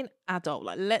actually an adult.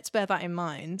 Like, let's bear that in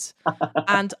mind.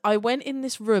 And I went in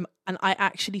this room and I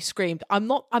actually screamed. I'm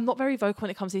not very vocal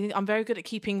when it comes to anything. I'm very good at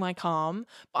keeping my calm,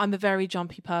 but I'm a very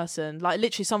jumpy person. Like,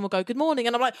 literally, someone will go, "Good morning,"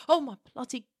 and I'm like, "Oh my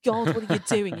bloody God, what are you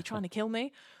doing? You're trying to kill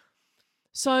me?"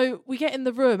 So we get in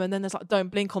the room and then there's like, "Don't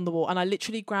blink" on the wall. And I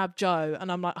literally grabbed Joe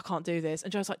and I'm like, "I can't do this."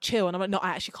 And Joe's like, "Chill." And I'm like, "No, I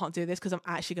actually can't do this because I'm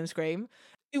actually going to scream."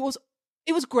 It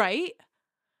was great.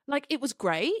 Like, it was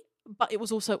great. but it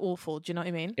was also awful. Do you know what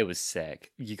I mean? It was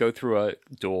sick. You go through a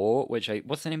door,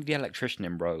 what's the name of the electrician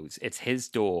in Rose? It's his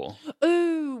door.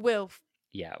 Ooh, Wilf.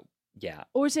 Yeah, yeah.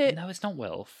 Or is it? No, it's not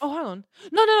Wilf. Oh, hang on.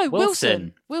 No,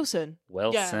 Wilson. Wilson.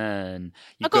 Wilson.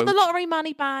 I got the lottery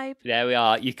money, babe. There we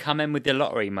are. You come in with the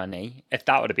lottery money. If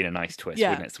that would have been a nice twist,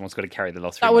 wouldn't it? Someone's got to carry the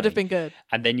lottery money. That would have been good.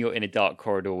 And then you're in a dark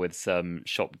corridor with some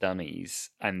shop dummies,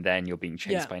 and then you're being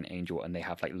chased by an angel, and they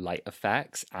have like light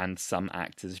effects, and some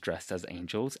actors dressed as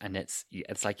angels, and it's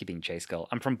like you're being chased, girl.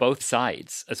 And from both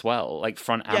sides as well, like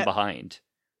front and behind.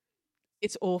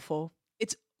 It's awful.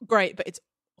 It's great, but it's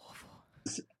awful.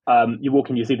 You walk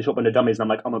in, you see the shop window dummies, and I'm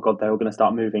like, oh my god, they're all going to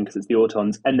start moving because it's the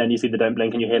Autons. And then you see the don't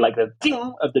blink, and you hear like the ding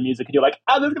of the music, and you're like,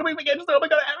 oh, there's going to move again. Oh my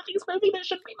god, everything's moving. It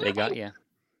shouldn't be moving.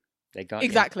 They got you.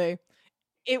 Exactly.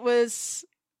 It was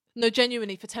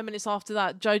genuinely for 10 minutes after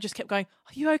that, Joe just kept going,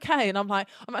 are you okay? And I'm like,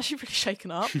 I'm actually really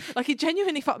shaken up. Like, it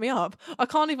genuinely fucked me up. I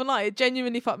can't even lie, it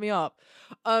genuinely fucked me up.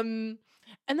 And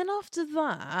then after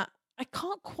that, I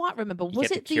can't quite remember.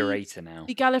 Was it the curator now?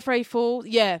 The Gallifrey Fall?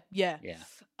 Yeah.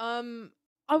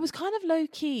 I was kind of low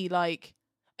key, like,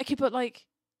 okay, but like,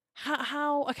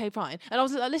 how? Okay, fine. And I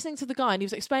was listening to the guy, and he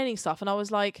was explaining stuff, and I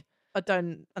was like, I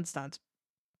don't understand.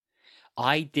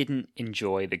 I didn't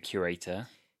enjoy the curator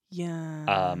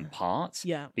part.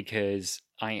 Yeah. Because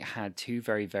I had two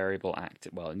very variable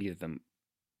actors. Well, neither of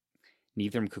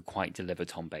them could quite deliver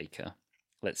Tom Baker.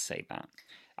 Let's say that.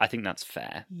 I think that's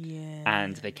fair. Yeah.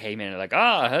 And they came in and like,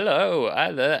 hello,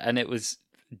 and it was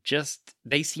just,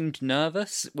 they seemed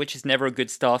nervous, which is never a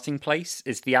good starting place,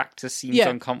 is the actor seemed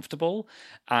uncomfortable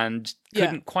and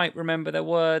couldn't quite remember their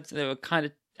words. They were kind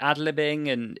of ad-libbing,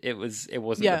 and it wasn't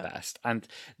the best. And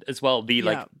as well, the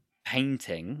like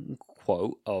painting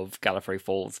quote of Gallifrey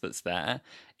Falls that's there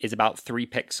is about 3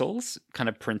 pixels kind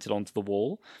of printed onto the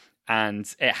wall,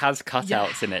 and it has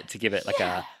cutouts in it to give it like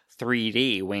a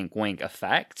 3D wink wink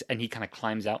effect, and he kind of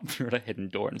climbs out through a hidden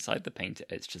door inside the painting.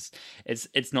 It's just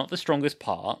it's not the strongest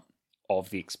part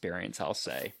of the experience, I'll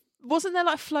say. Wasn't there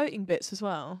like floating bits as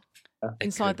well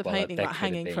inside the painting, like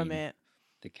hanging from it?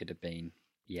 There could have been,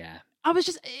 yeah. I was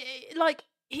just like,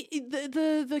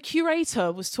 the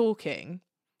curator was talking,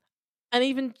 and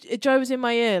even Joe was in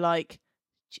my ear like,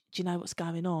 do you know what's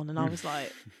going on? And I was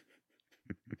like,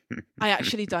 I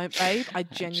actually don't, babe. I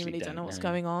genuinely don't know what's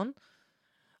going on.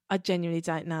 I genuinely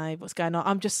don't know what's going on.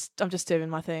 I'm just doing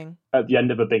my thing. At the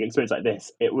end of a big experience like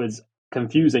this, it was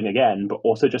confusing again, but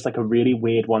also just like a really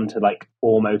weird one to like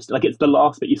almost like, it's the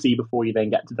last bit you see before you then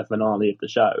get to the finale of the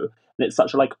show, and it's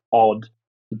such a like odd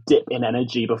dip in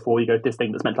energy before you go to this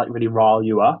thing that's meant to like really rile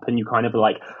you up, and you kind of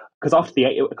like, because after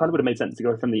it kind of would have made sense to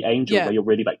go from the angel where you're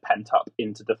really like pent up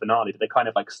into the finale, but they kind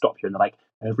of like stop you and they're like,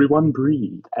 everyone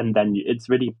breathe, and then it's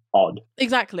really odd.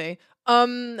 Exactly.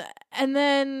 And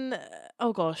then,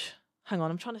 oh gosh, hang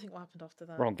on, I'm trying to think what happened after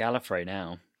that. We're on Gallifrey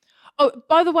now. Oh,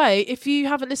 by the way, if you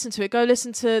haven't listened to it, go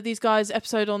listen to these guys'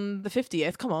 episode on the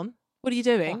 50th. Come on, what are you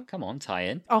doing? Oh, come on, tie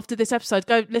in. After this episode,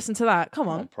 go listen to that. Come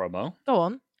on. Promo. Go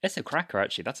on. It's a cracker,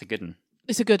 actually. That's a good one.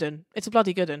 It's a good one. It's a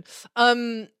bloody good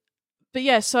one. But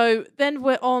yeah, so then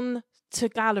we're on to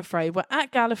Gallifrey. We're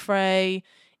at Gallifrey.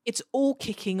 It's all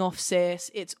kicking off,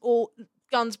 sis. It's all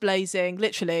guns blazing,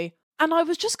 literally. And I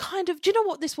was just kind of, do you know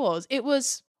what this was? It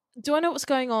was, do I know what's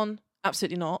going on?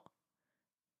 Absolutely not.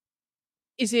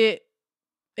 Is it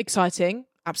exciting?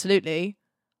 Absolutely.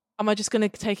 Am I just going to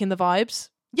take in the vibes?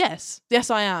 Yes.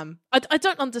 Yes, I am. I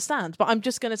don't understand, but I'm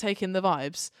just going to take in the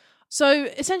vibes. So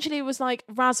essentially it was like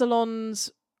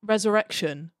Razalon's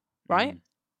resurrection, right?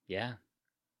 Yeah.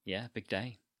 Yeah, big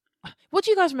day. What do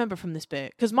you guys remember from this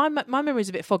bit? Because my memory is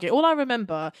a bit foggy. All I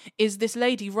remember is this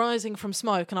lady rising from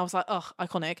smoke, and I was like, ugh,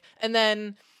 iconic. And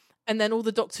then all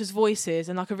the doctors' voices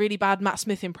and like a really bad Matt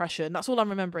Smith impression. That's all I'm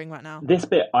remembering right now. This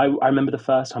bit, I remember the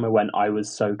first time I went, I was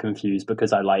so confused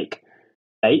because I like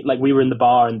we were in the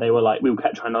bar and they were like, we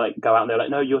kept trying to like go out and they were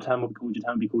like, no, your turn will be called, your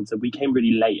turn will be called. So we came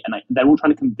really late, and they're all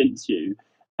trying to convince you.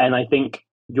 And I think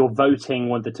your voting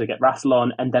wanted to get Rassilon,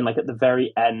 and then like at the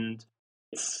very end,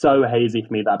 it's so hazy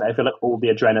for me that I feel like all the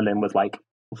adrenaline was like...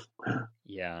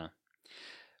 Yeah.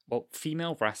 Well,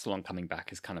 female Rassilon coming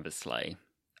back is kind of a slay.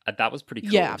 That was pretty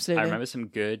cool. Yeah, absolutely. I remember some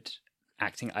good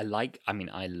acting. I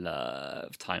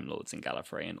love Time Lords and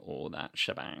Gallifrey and all that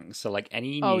shebang. So like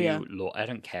any new lord, I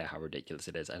don't care how ridiculous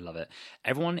it is. I love it.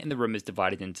 Everyone in the room is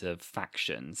divided into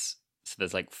factions. So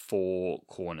there's like 4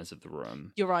 corners of the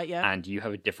room. You're right, yeah. And you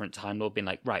have a different Time Lord being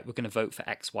like, right, we're going to vote for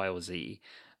X, Y, or Z.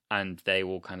 And they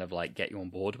will kind of like get you on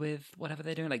board with whatever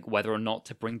they're doing, like whether or not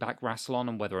to bring back Rassilon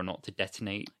and whether or not to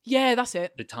detonate. Yeah, that's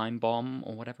it. The time bomb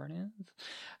or whatever it is.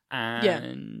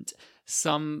 And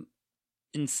some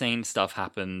insane stuff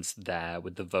happens there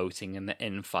with the voting and the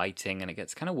infighting, and it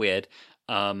gets kind of weird.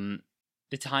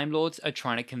 The Time Lords are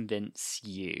trying to convince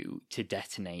you to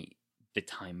detonate the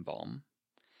time bomb,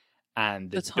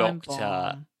 and the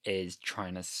Doctor is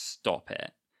trying to stop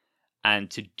it.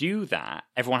 And to do that,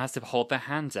 everyone has to hold their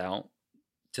hands out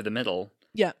to the middle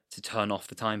to turn off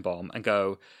the time bomb and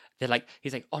go.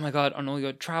 He's like, oh my god, on all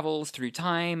your travels through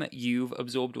time, you've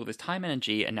absorbed all this time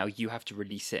energy, and now you have to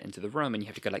release it into the room, and you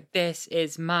have to go like, this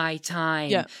is my time.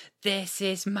 Yeah. This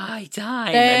is my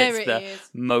time. There and it's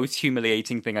the most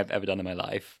humiliating thing I've ever done in my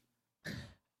life.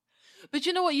 But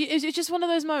you know what? It's just one of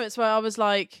those moments where I was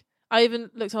like, I even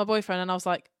looked at my boyfriend and I was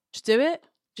like, just do it.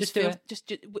 Just do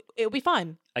it. It'll be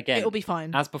fine. Again, it'll be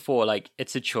fine. As before, like,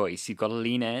 it's a choice. You've got to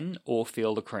lean in or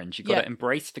feel the cringe. You've got to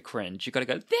embrace the cringe. You've got to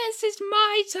go, this is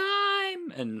my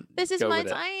time. And this is my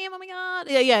time. Oh my God.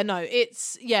 Yeah, no,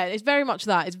 it's very much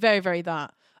that. It's very, very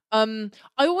that. I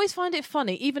always find it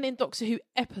funny, even in Doctor Who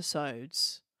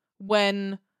episodes,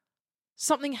 when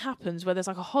something happens where there's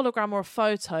like a hologram or a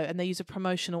photo and they use a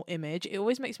promotional image. It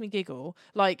always makes me giggle.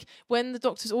 Like when the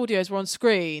Doctor's audios were on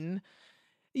screen.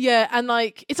 Yeah, and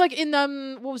like it's like in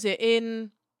what was it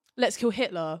in Let's Kill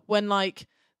Hitler when like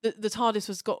the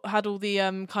TARDIS had all the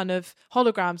kind of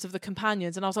holograms of the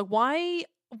companions, and I was like, why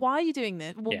are you doing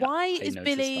this? Why is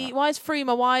Billy? That. Why is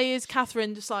Freema? Why is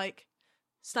Catherine just like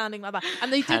standing like that?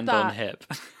 And they did hand that. On hip.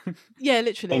 Yeah,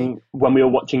 literally. And when we were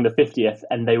watching the 50th,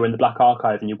 and they were in the Black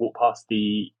Archive, and you walk past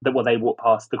they walked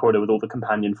past the corridor with all the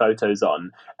companion photos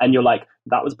on, and you're like,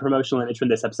 that was a promotional image from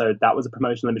this episode. That was a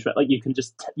promotional image. Like you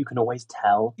can always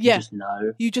tell. Yeah,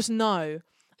 You just know.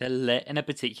 They're lit in a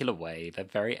particular way. They're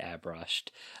very airbrushed.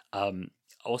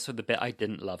 Also, the bit I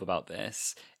didn't love about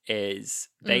this is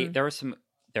there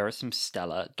are some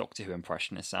stellar Doctor Who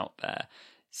impressionists out there.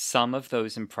 Some of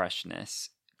those impressionists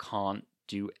can't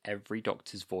do every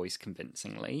Doctor's voice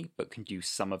convincingly, but can do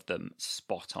some of them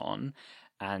spot on.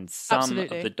 And some of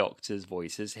the Doctor's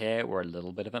voices here were a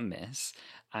little bit of a miss.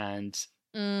 And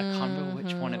I can't remember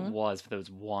which one it was, but there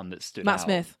was one that stood out. Matt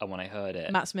Smith. And when I heard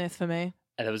it, Matt Smith for me.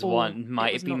 And there was one,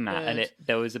 might have been Matt, and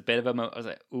there was a bit of a moment. I was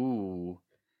like, ooh.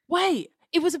 Wait.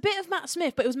 It was a bit of Matt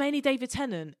Smith, but it was mainly David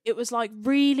Tennant. It was like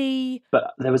really...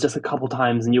 But there was just a couple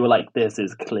times and you were like, this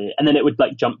is clear. And then it would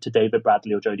like jump to David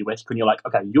Bradley or Jodie Whittaker and you're like,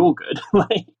 okay, you're good.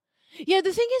 Yeah,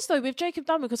 the thing is though, with Jacob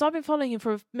Dunn, because I've been following him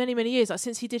for many, many years, like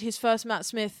since he did his first Matt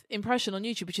Smith impression on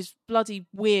YouTube, which is bloody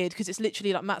weird because it's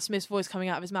literally like Matt Smith's voice coming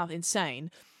out of his mouth,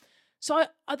 insane. So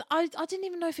I didn't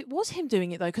even know if it was him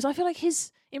doing it though, because I feel like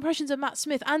his impressions of Matt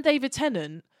Smith and David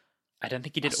Tennant... I don't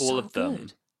think he did all of them.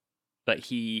 Good. But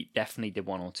he definitely did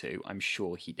one or two. I'm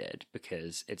sure he did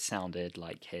because it sounded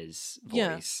like his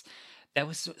voice. Yeah. There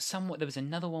was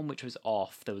another one which was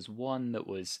off. There was one that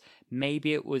was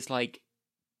maybe it was like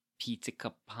Peter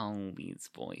Capaldi's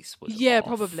voice was off.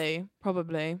 Probably.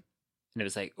 And it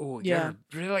was like, oh, you're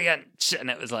brilliant.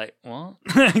 And it was like, what?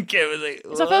 It was like,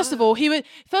 what? So first of all,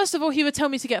 he would tell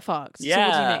me to get fucked. Yeah. So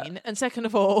what do you mean? And second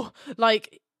of all,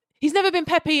 like, he's never been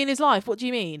peppy in his life. What do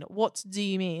you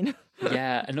mean?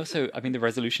 Yeah, and also, I mean, the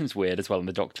resolution's weird as well. And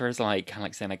the Doctor is like, kind of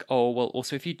like saying like, oh, well,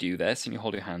 also if you do this and you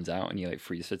hold your hands out and you like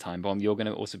freeze the time bomb, you're going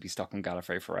to also be stuck on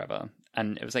Gallifrey forever.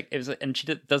 And it was like, and she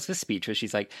does this speech where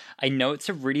she's like, I know it's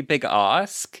a really big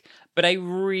ask, but I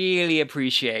really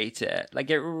appreciate it.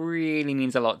 Like, it really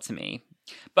means a lot to me.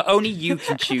 But only you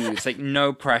can choose. Like,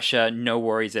 no pressure, no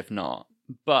worries if not.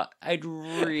 But I'd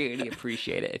really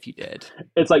appreciate it if you did.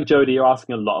 It's like, Jodie, you're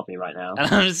asking a lot of me right now. And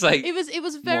I'm just like, it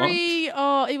was very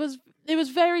it was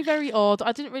very, very odd.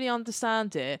 I didn't really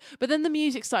understand it. But then the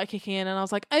music started kicking in and I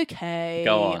was like, okay,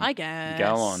 go on. I guess.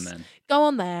 Go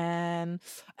on then.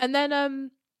 And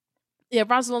then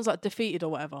Razalon's like defeated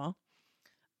or whatever.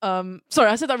 Sorry,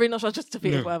 I said that really not sure, just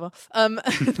defeated, whatever. And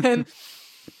then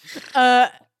I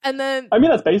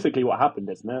mean, that's basically what happened,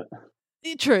 isn't it?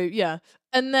 True, yeah.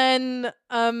 And then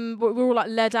we're all like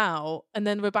led out, and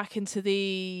then we're back into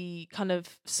the kind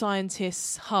of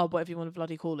scientists' hub, whatever you want to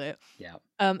bloody call it. Yeah.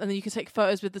 And then you can take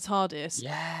photos with the TARDIS.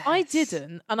 Yes. I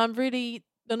didn't, and I'm really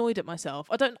annoyed at myself.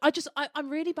 I'm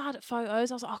really bad at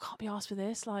photos. I was like, I can't be asked for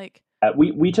this. Like,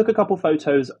 we took a couple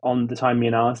photos on the time me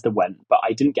and Alistair went, but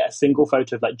I didn't get a single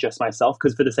photo of like just myself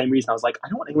because for the same reason I was like, I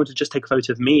don't want anyone to just take a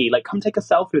photo of me. Like, come take a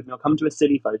selfie with me or come do a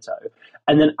silly photo.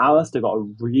 And then Alistair got a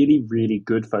really, really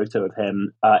good photo of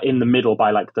him in the middle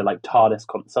by like the like TARDIS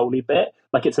console-y bit.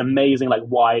 Like, it's amazing, like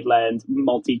wide lens,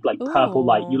 multi like purple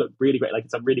light. You look really great. Like,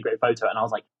 it's a really great photo. And I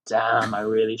was like, damn, I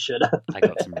really should have. I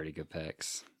got some really good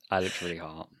pics. I looked really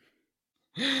hot.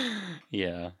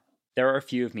 Yeah. there are a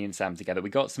few of me and Sam together. We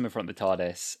got some in front of the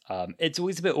TARDIS. It's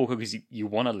always a bit awkward because you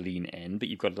want to lean in, but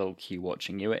you've got a little queue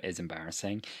watching you. It is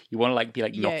embarrassing. You want to be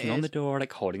knocking on the door,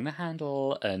 holding the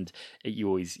handle, and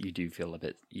you feel a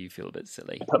bit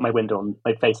silly. I put my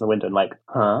face on the window and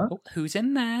huh? Oh, who's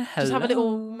in there? Hello? Just have a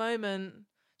little moment,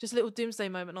 just a little doomsday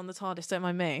moment on the TARDIS. Don't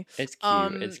mind me. It's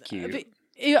cute. It's cute.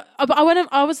 But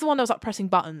I was the one that was pressing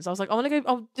buttons. I was like, I want to go.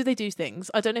 Oh, do they do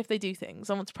things? I don't know if they do things.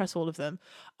 I want to press all of them.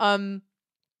 And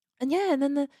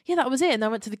then that was it. And I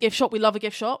went to the gift shop. We love a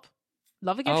gift shop.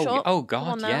 Love a gift shop. Oh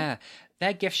God, yeah.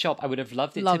 Their gift shop, I would have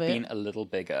loved it to have been a little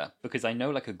bigger, because I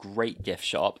know a great gift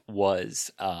shop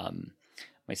was.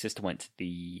 My sister went to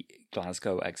the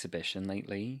Glasgow exhibition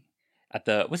lately.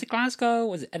 Was it Glasgow?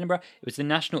 Was it Edinburgh? It was the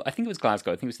National. I think it was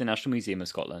Glasgow. I think it was the National Museum of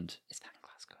Scotland. Is that in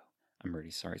Glasgow? I'm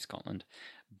really sorry, Scotland,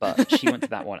 but she went to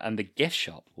that one, and the gift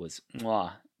shop was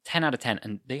 10 out of 10,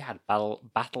 and they had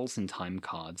battles and time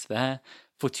cards there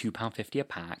for £2.50 a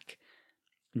pack.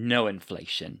 No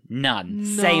inflation, none.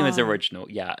 Same as original.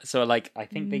 Yeah, so I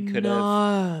think they could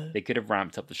have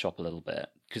ramped up the shop a little bit,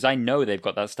 because I know they've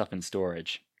got that stuff in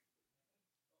storage.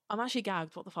 I'm actually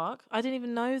gagged. What the fuck? I didn't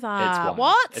even know that. It's wild.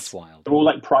 What? It's wild. They're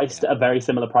all priced at a very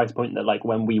similar price point that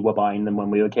when we were buying them when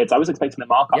we were kids. I was expecting the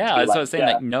markup. Yeah, that's what I was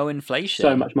saying. No inflation.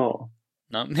 So much more.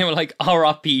 No, they were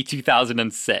RRP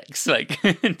 2006.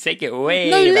 Take it away.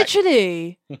 No,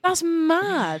 literally. That's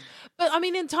mad. But I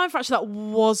mean, in Time Fracture, that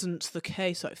wasn't the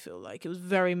case, I feel like. It was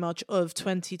very much of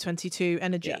 2022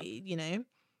 energy, you know?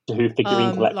 Who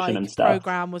figurine collection and stuff.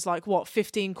 Program was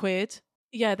 15 quid.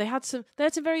 Yeah, they had some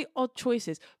very odd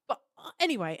choices. But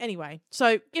anyway.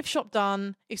 So, gift shop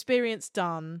done, experience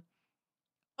done.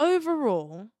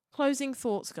 Overall, closing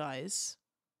thoughts, guys.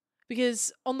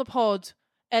 Because on the pod,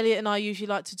 Elliot and I usually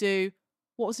like to do,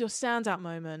 what was your standout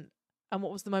moment and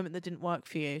what was the moment that didn't work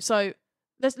for you? So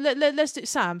let's do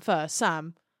Sam first.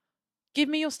 Sam, give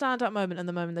me your standout moment and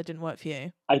the moment that didn't work for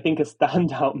you. I think a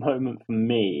standout moment for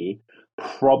me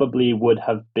probably would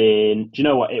have been, do you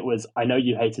know what it was? I know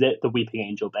you hated it, the Weeping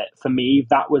Angel bit. For me,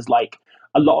 that was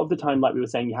a lot of the time, we were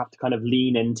saying, you have to kind of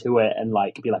lean into it and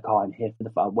be oh, I'm here for the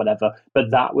fun, whatever.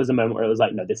 But that was a moment where it was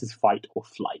no, this is fight or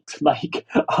flight.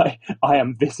 I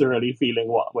am viscerally feeling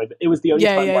it was the only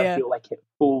time where I feel it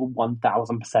full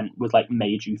 1000% was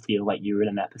made you feel like you were in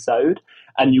an episode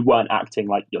and you weren't acting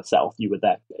like yourself. You were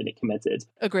there and it committed.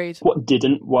 Agreed. What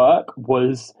didn't work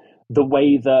was the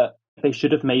way that they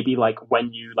should have maybe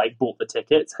when you bought the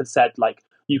tickets had said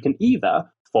you can either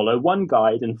follow one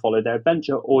guide and follow their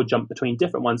adventure or jump between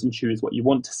different ones and choose what you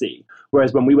want to see.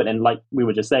 Whereas when we went in, we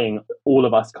were just saying, all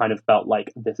of us kind of felt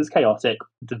this is chaotic.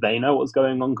 Do they know what's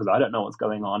going on? Because I don't know what's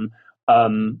going on.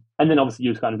 And then obviously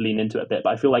you kind of lean into it a bit,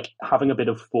 but I feel having a bit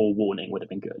of forewarning would have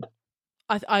been good.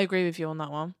 I agree with you on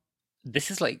that one.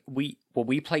 This is we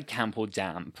played camp or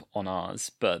damp on ours,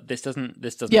 but this doesn't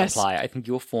apply. I think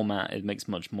your format, it makes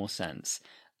much more sense.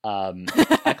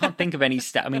 I can't think of any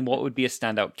what would be a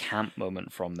standout camp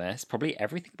moment from this? Probably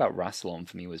everything about Rassilon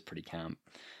for me was pretty camp.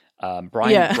 Brian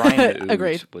the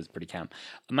agreed. was pretty camp.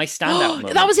 My standout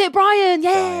moment, that was it, Brian.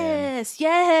 Yes.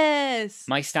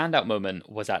 My standout moment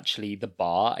was actually the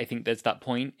bar. I think there's that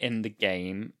point in the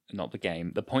game,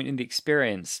 the point in the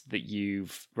experience that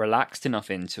you've relaxed enough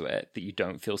into it that you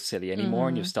don't feel silly anymore,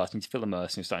 and you're starting to feel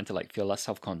immersed, and you're starting to feel less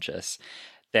self-conscious.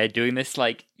 They're doing this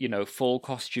full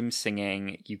costume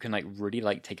singing. You can really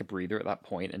take a breather at that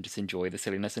point and just enjoy the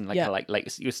silliness, and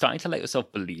you're starting to let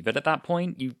yourself believe it at that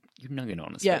point. You know you're not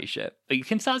on a spaceship, but you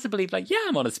can start to believe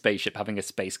I'm on a spaceship having a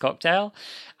space cocktail,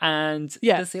 and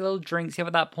there's the little drinks you have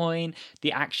at that point.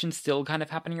 The action's still kind of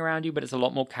happening around you, but it's a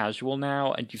lot more casual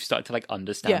now, and you've started to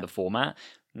understand the format.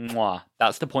 Mwah.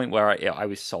 That's the point where I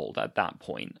was sold at that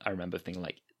point. I remember thinking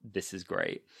this is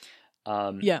great.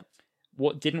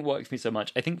 What didn't work for me so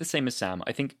much, I think the same as Sam.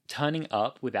 I think turning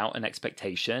up without an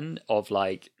expectation of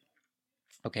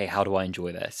okay, how do I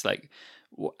enjoy this?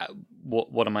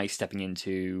 What am I stepping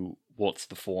into? What's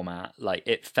the format?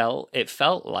 It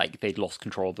felt like they'd lost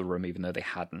control of the room, even though they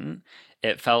hadn't.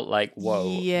 It felt whoa,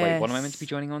 wait, what am I meant to be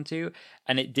joining onto?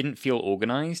 And it didn't feel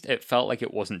organized. It felt like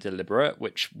it wasn't deliberate,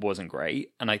 which wasn't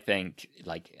great. And I think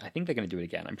they're going to do it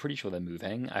again. I'm pretty sure they're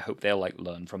moving. I hope they'll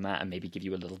learn from that and maybe give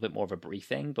you a little bit more of a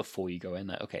briefing before you go in.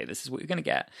 Okay, this is what you're going to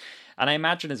get. And I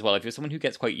imagine as well, if you're someone who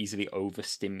gets quite easily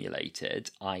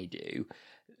overstimulated, I do,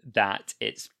 that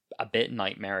it's a bit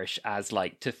nightmarish as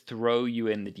to throw you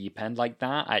in the deep end like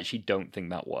that. I actually don't think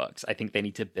that works. I think they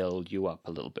need to build you up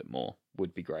a little bit more.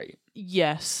 Would be great.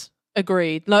 Yes,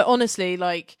 agreed. Honestly,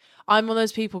 I'm one of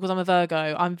those people, because I'm a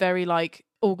Virgo. I'm very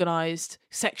organized,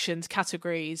 sections,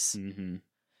 categories. Mm-hmm.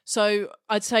 So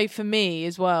I'd say for me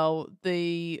as well,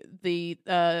 the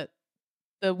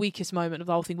the weakest moment of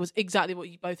the whole thing was exactly what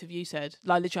both of you said.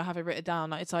 Like, literally, I have it written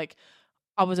down. Like, it's like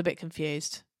I was a bit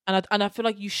confused, and I feel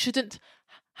like you shouldn't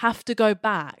have to go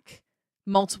back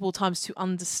multiple times to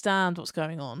understand what's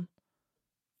going on.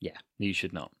 Yeah, you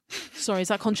should not. Sorry, is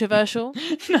that controversial?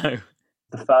 No.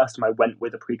 The first time I went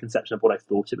with a preconception of what I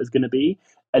thought it was going to be,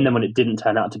 and then when it didn't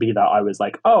turn out to be that, I was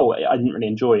like, oh, I didn't really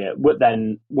enjoy it. But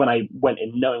then when I went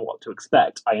in knowing what to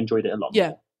expect, I enjoyed it a lot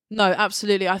more. No,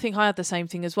 absolutely. I think I had the same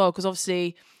thing as well, because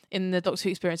obviously in the Doctor Who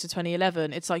experience of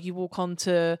 2011, it's like you walk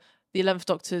onto the 11th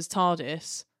Doctor's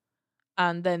TARDIS,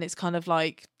 and then it's kind of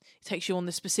like it takes you on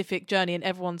this specific journey, and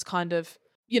everyone's kind of,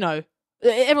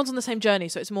 everyone's on the same journey,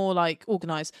 so it's more like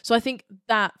organised. So I think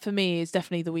that for me is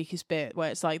definitely the weakest bit, where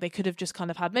it's like they could have just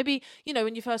kind of had maybe,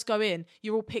 when you first go in,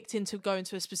 you're all picked in to go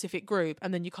into a specific group,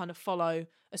 and then you kind of follow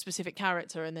a specific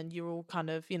character, and then you're all kind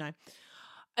of,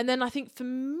 And then I think for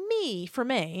me,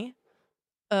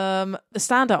 the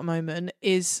standout moment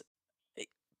is,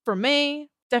 for me,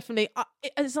 definitely,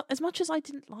 as much as I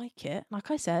didn't like it, like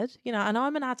I said, and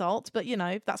I'm an adult, but,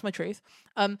 that's my truth.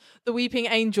 The Weeping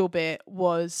Angel bit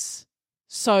was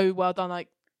so well done, like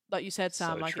you said,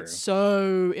 Sam, So like true. it's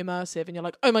so immersive, and you're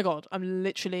like, oh my God, I'm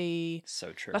literally...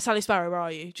 So true. That's Sally Sparrow, where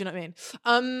are you? Do you know what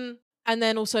I mean? And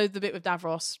then also the bit with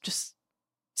Davros, just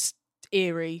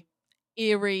eerie.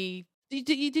 Did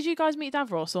you guys meet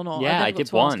Davros or not? Yeah, I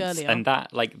did once, earlier. and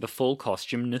that, like, the full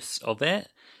costumeness of it,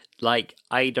 like,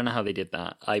 I don't know how they did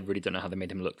that. I really don't know how they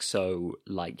made him look so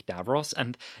like Davros,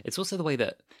 and it's also the way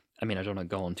that, I mean, I don't want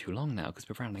to go on too long now because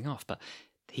we're rounding off, but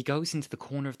he goes into the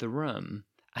corner of the room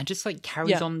and just, like,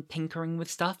 carries on tinkering with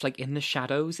stuff, like, in the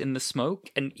shadows, in the smoke,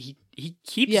 and he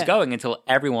keeps going until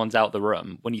everyone's out the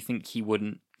room when you think he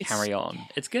wouldn't carry on.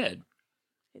 It's good.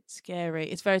 It's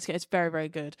scary. It's very scary. It's very, very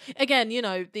good. Again,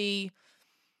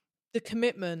 the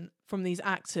commitment from these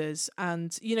actors,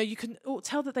 and you can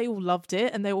tell that they all loved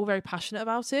it and they're all very passionate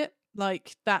about it.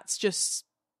 Like, that's just,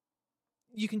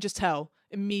 you can just tell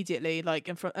immediately, like,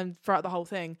 and throughout the whole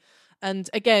thing. And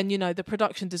again, the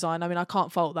production design, I mean, I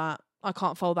can't fault that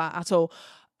at all.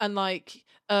 And like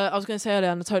I was going to say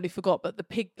earlier, and I totally forgot, but the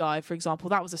pig guy, for example,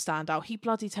 that was a standout. He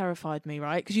bloody terrified me,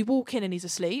 right? Because you walk in and he's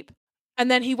asleep,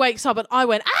 and then he wakes up and I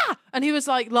went, ah! And he was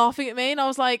like laughing at me, and I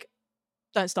was like,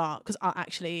 don't start, because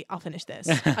I'll finish this.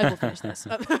 I will finish this.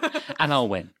 And I'll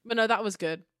win. But no, that was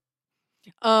good.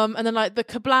 And then like the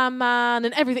Kablam man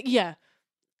and everything. Yeah.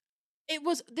 It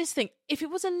was this thing. If it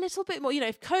was a little bit more,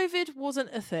 if COVID wasn't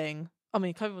a thing, I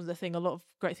mean, COVID wasn't a thing, a lot of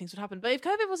great things would happen. But if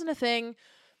COVID wasn't a thing,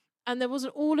 and there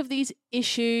wasn't all of these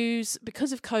issues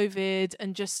because of COVID,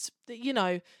 and just,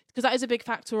 because that is a big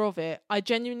factor of it, I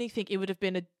genuinely think it would have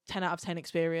been a 10 out of 10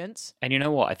 experience. And you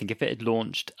know what? I think if it had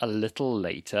launched a little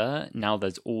later, now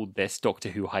there's all this Doctor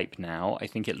Who hype now, I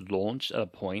think it launched at a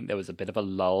point, there was a bit of a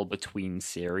lull between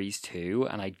series too,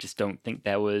 and I just don't think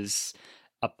there was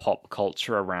a pop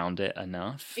culture around it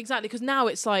enough. Exactly, because now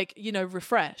it's like,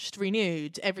 refreshed,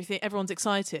 renewed, everything, everyone's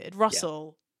excited.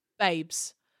 Russell,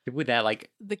 babes. People there, like,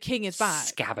 the king is back,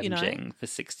 scavenging for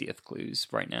 60th clues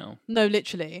right now. No,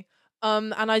 literally.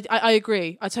 And I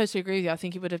agree. I totally agree with you. I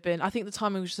think it would have been, I think the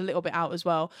timing was just a little bit out as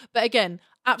well. But again,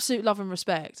 absolute love and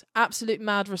respect, absolute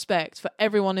mad respect for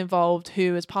everyone involved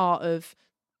who is part of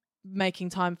making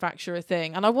Time Fracture a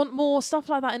thing. And I want more stuff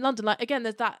like that in London. Like, again,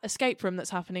 there's that escape room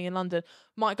that's happening in London.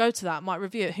 Might go to that, might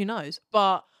review it, who knows.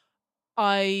 But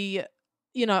I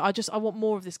want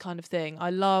more of this kind of thing. I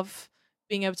love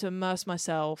being able to immerse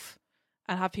myself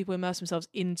and have people immerse themselves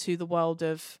into the world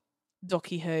of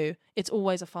Doctor Who. It's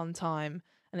always a fun time,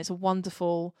 and it's a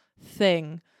wonderful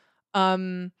thing.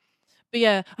 But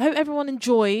yeah, I hope everyone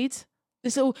enjoyed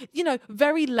this little,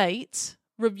 very late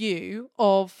review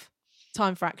of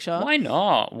Time Fracture. Why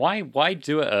not? Why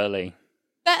do it early?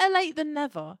 Better late than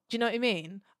never. Do you know what I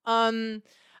mean? And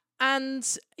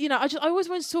I always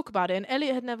wanted to talk about it, and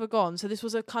Elliot had never gone, so this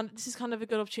is kind of a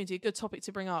good opportunity, a good topic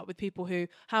to bring up with people who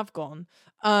have gone.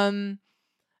 And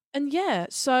yeah,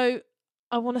 so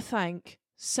I want to thank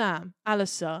Sam,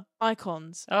 Alistair,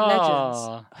 Icons,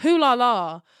 Legends,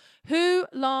 Wholala.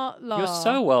 You're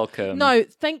so welcome. No,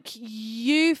 thank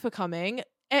you for coming.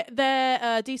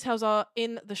 Their details are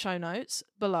in the show notes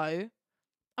below.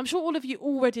 I'm sure all of you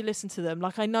already listen to them.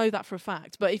 Like, I know that for a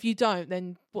fact. But if you don't,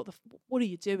 then what are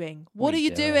you doing? What are you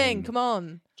doing? Come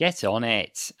on. Get on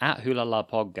it. At Wholala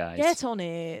Pod, guys. Get on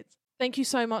it. Thank you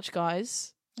so much,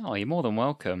 guys. Oh, you're more than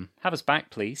welcome. Have us back,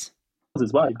 please.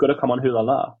 As well, you've got to come on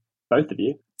Wholala. Both of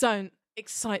you. Don't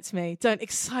excite me. Oh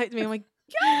my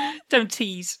God. Don't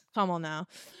tease. Come on now.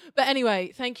 But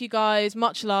anyway, thank you guys.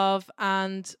 Much love.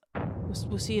 And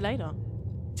we'll see you later.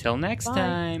 Till next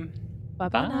time.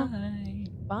 Bye-bye. Bye.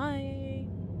 Bye.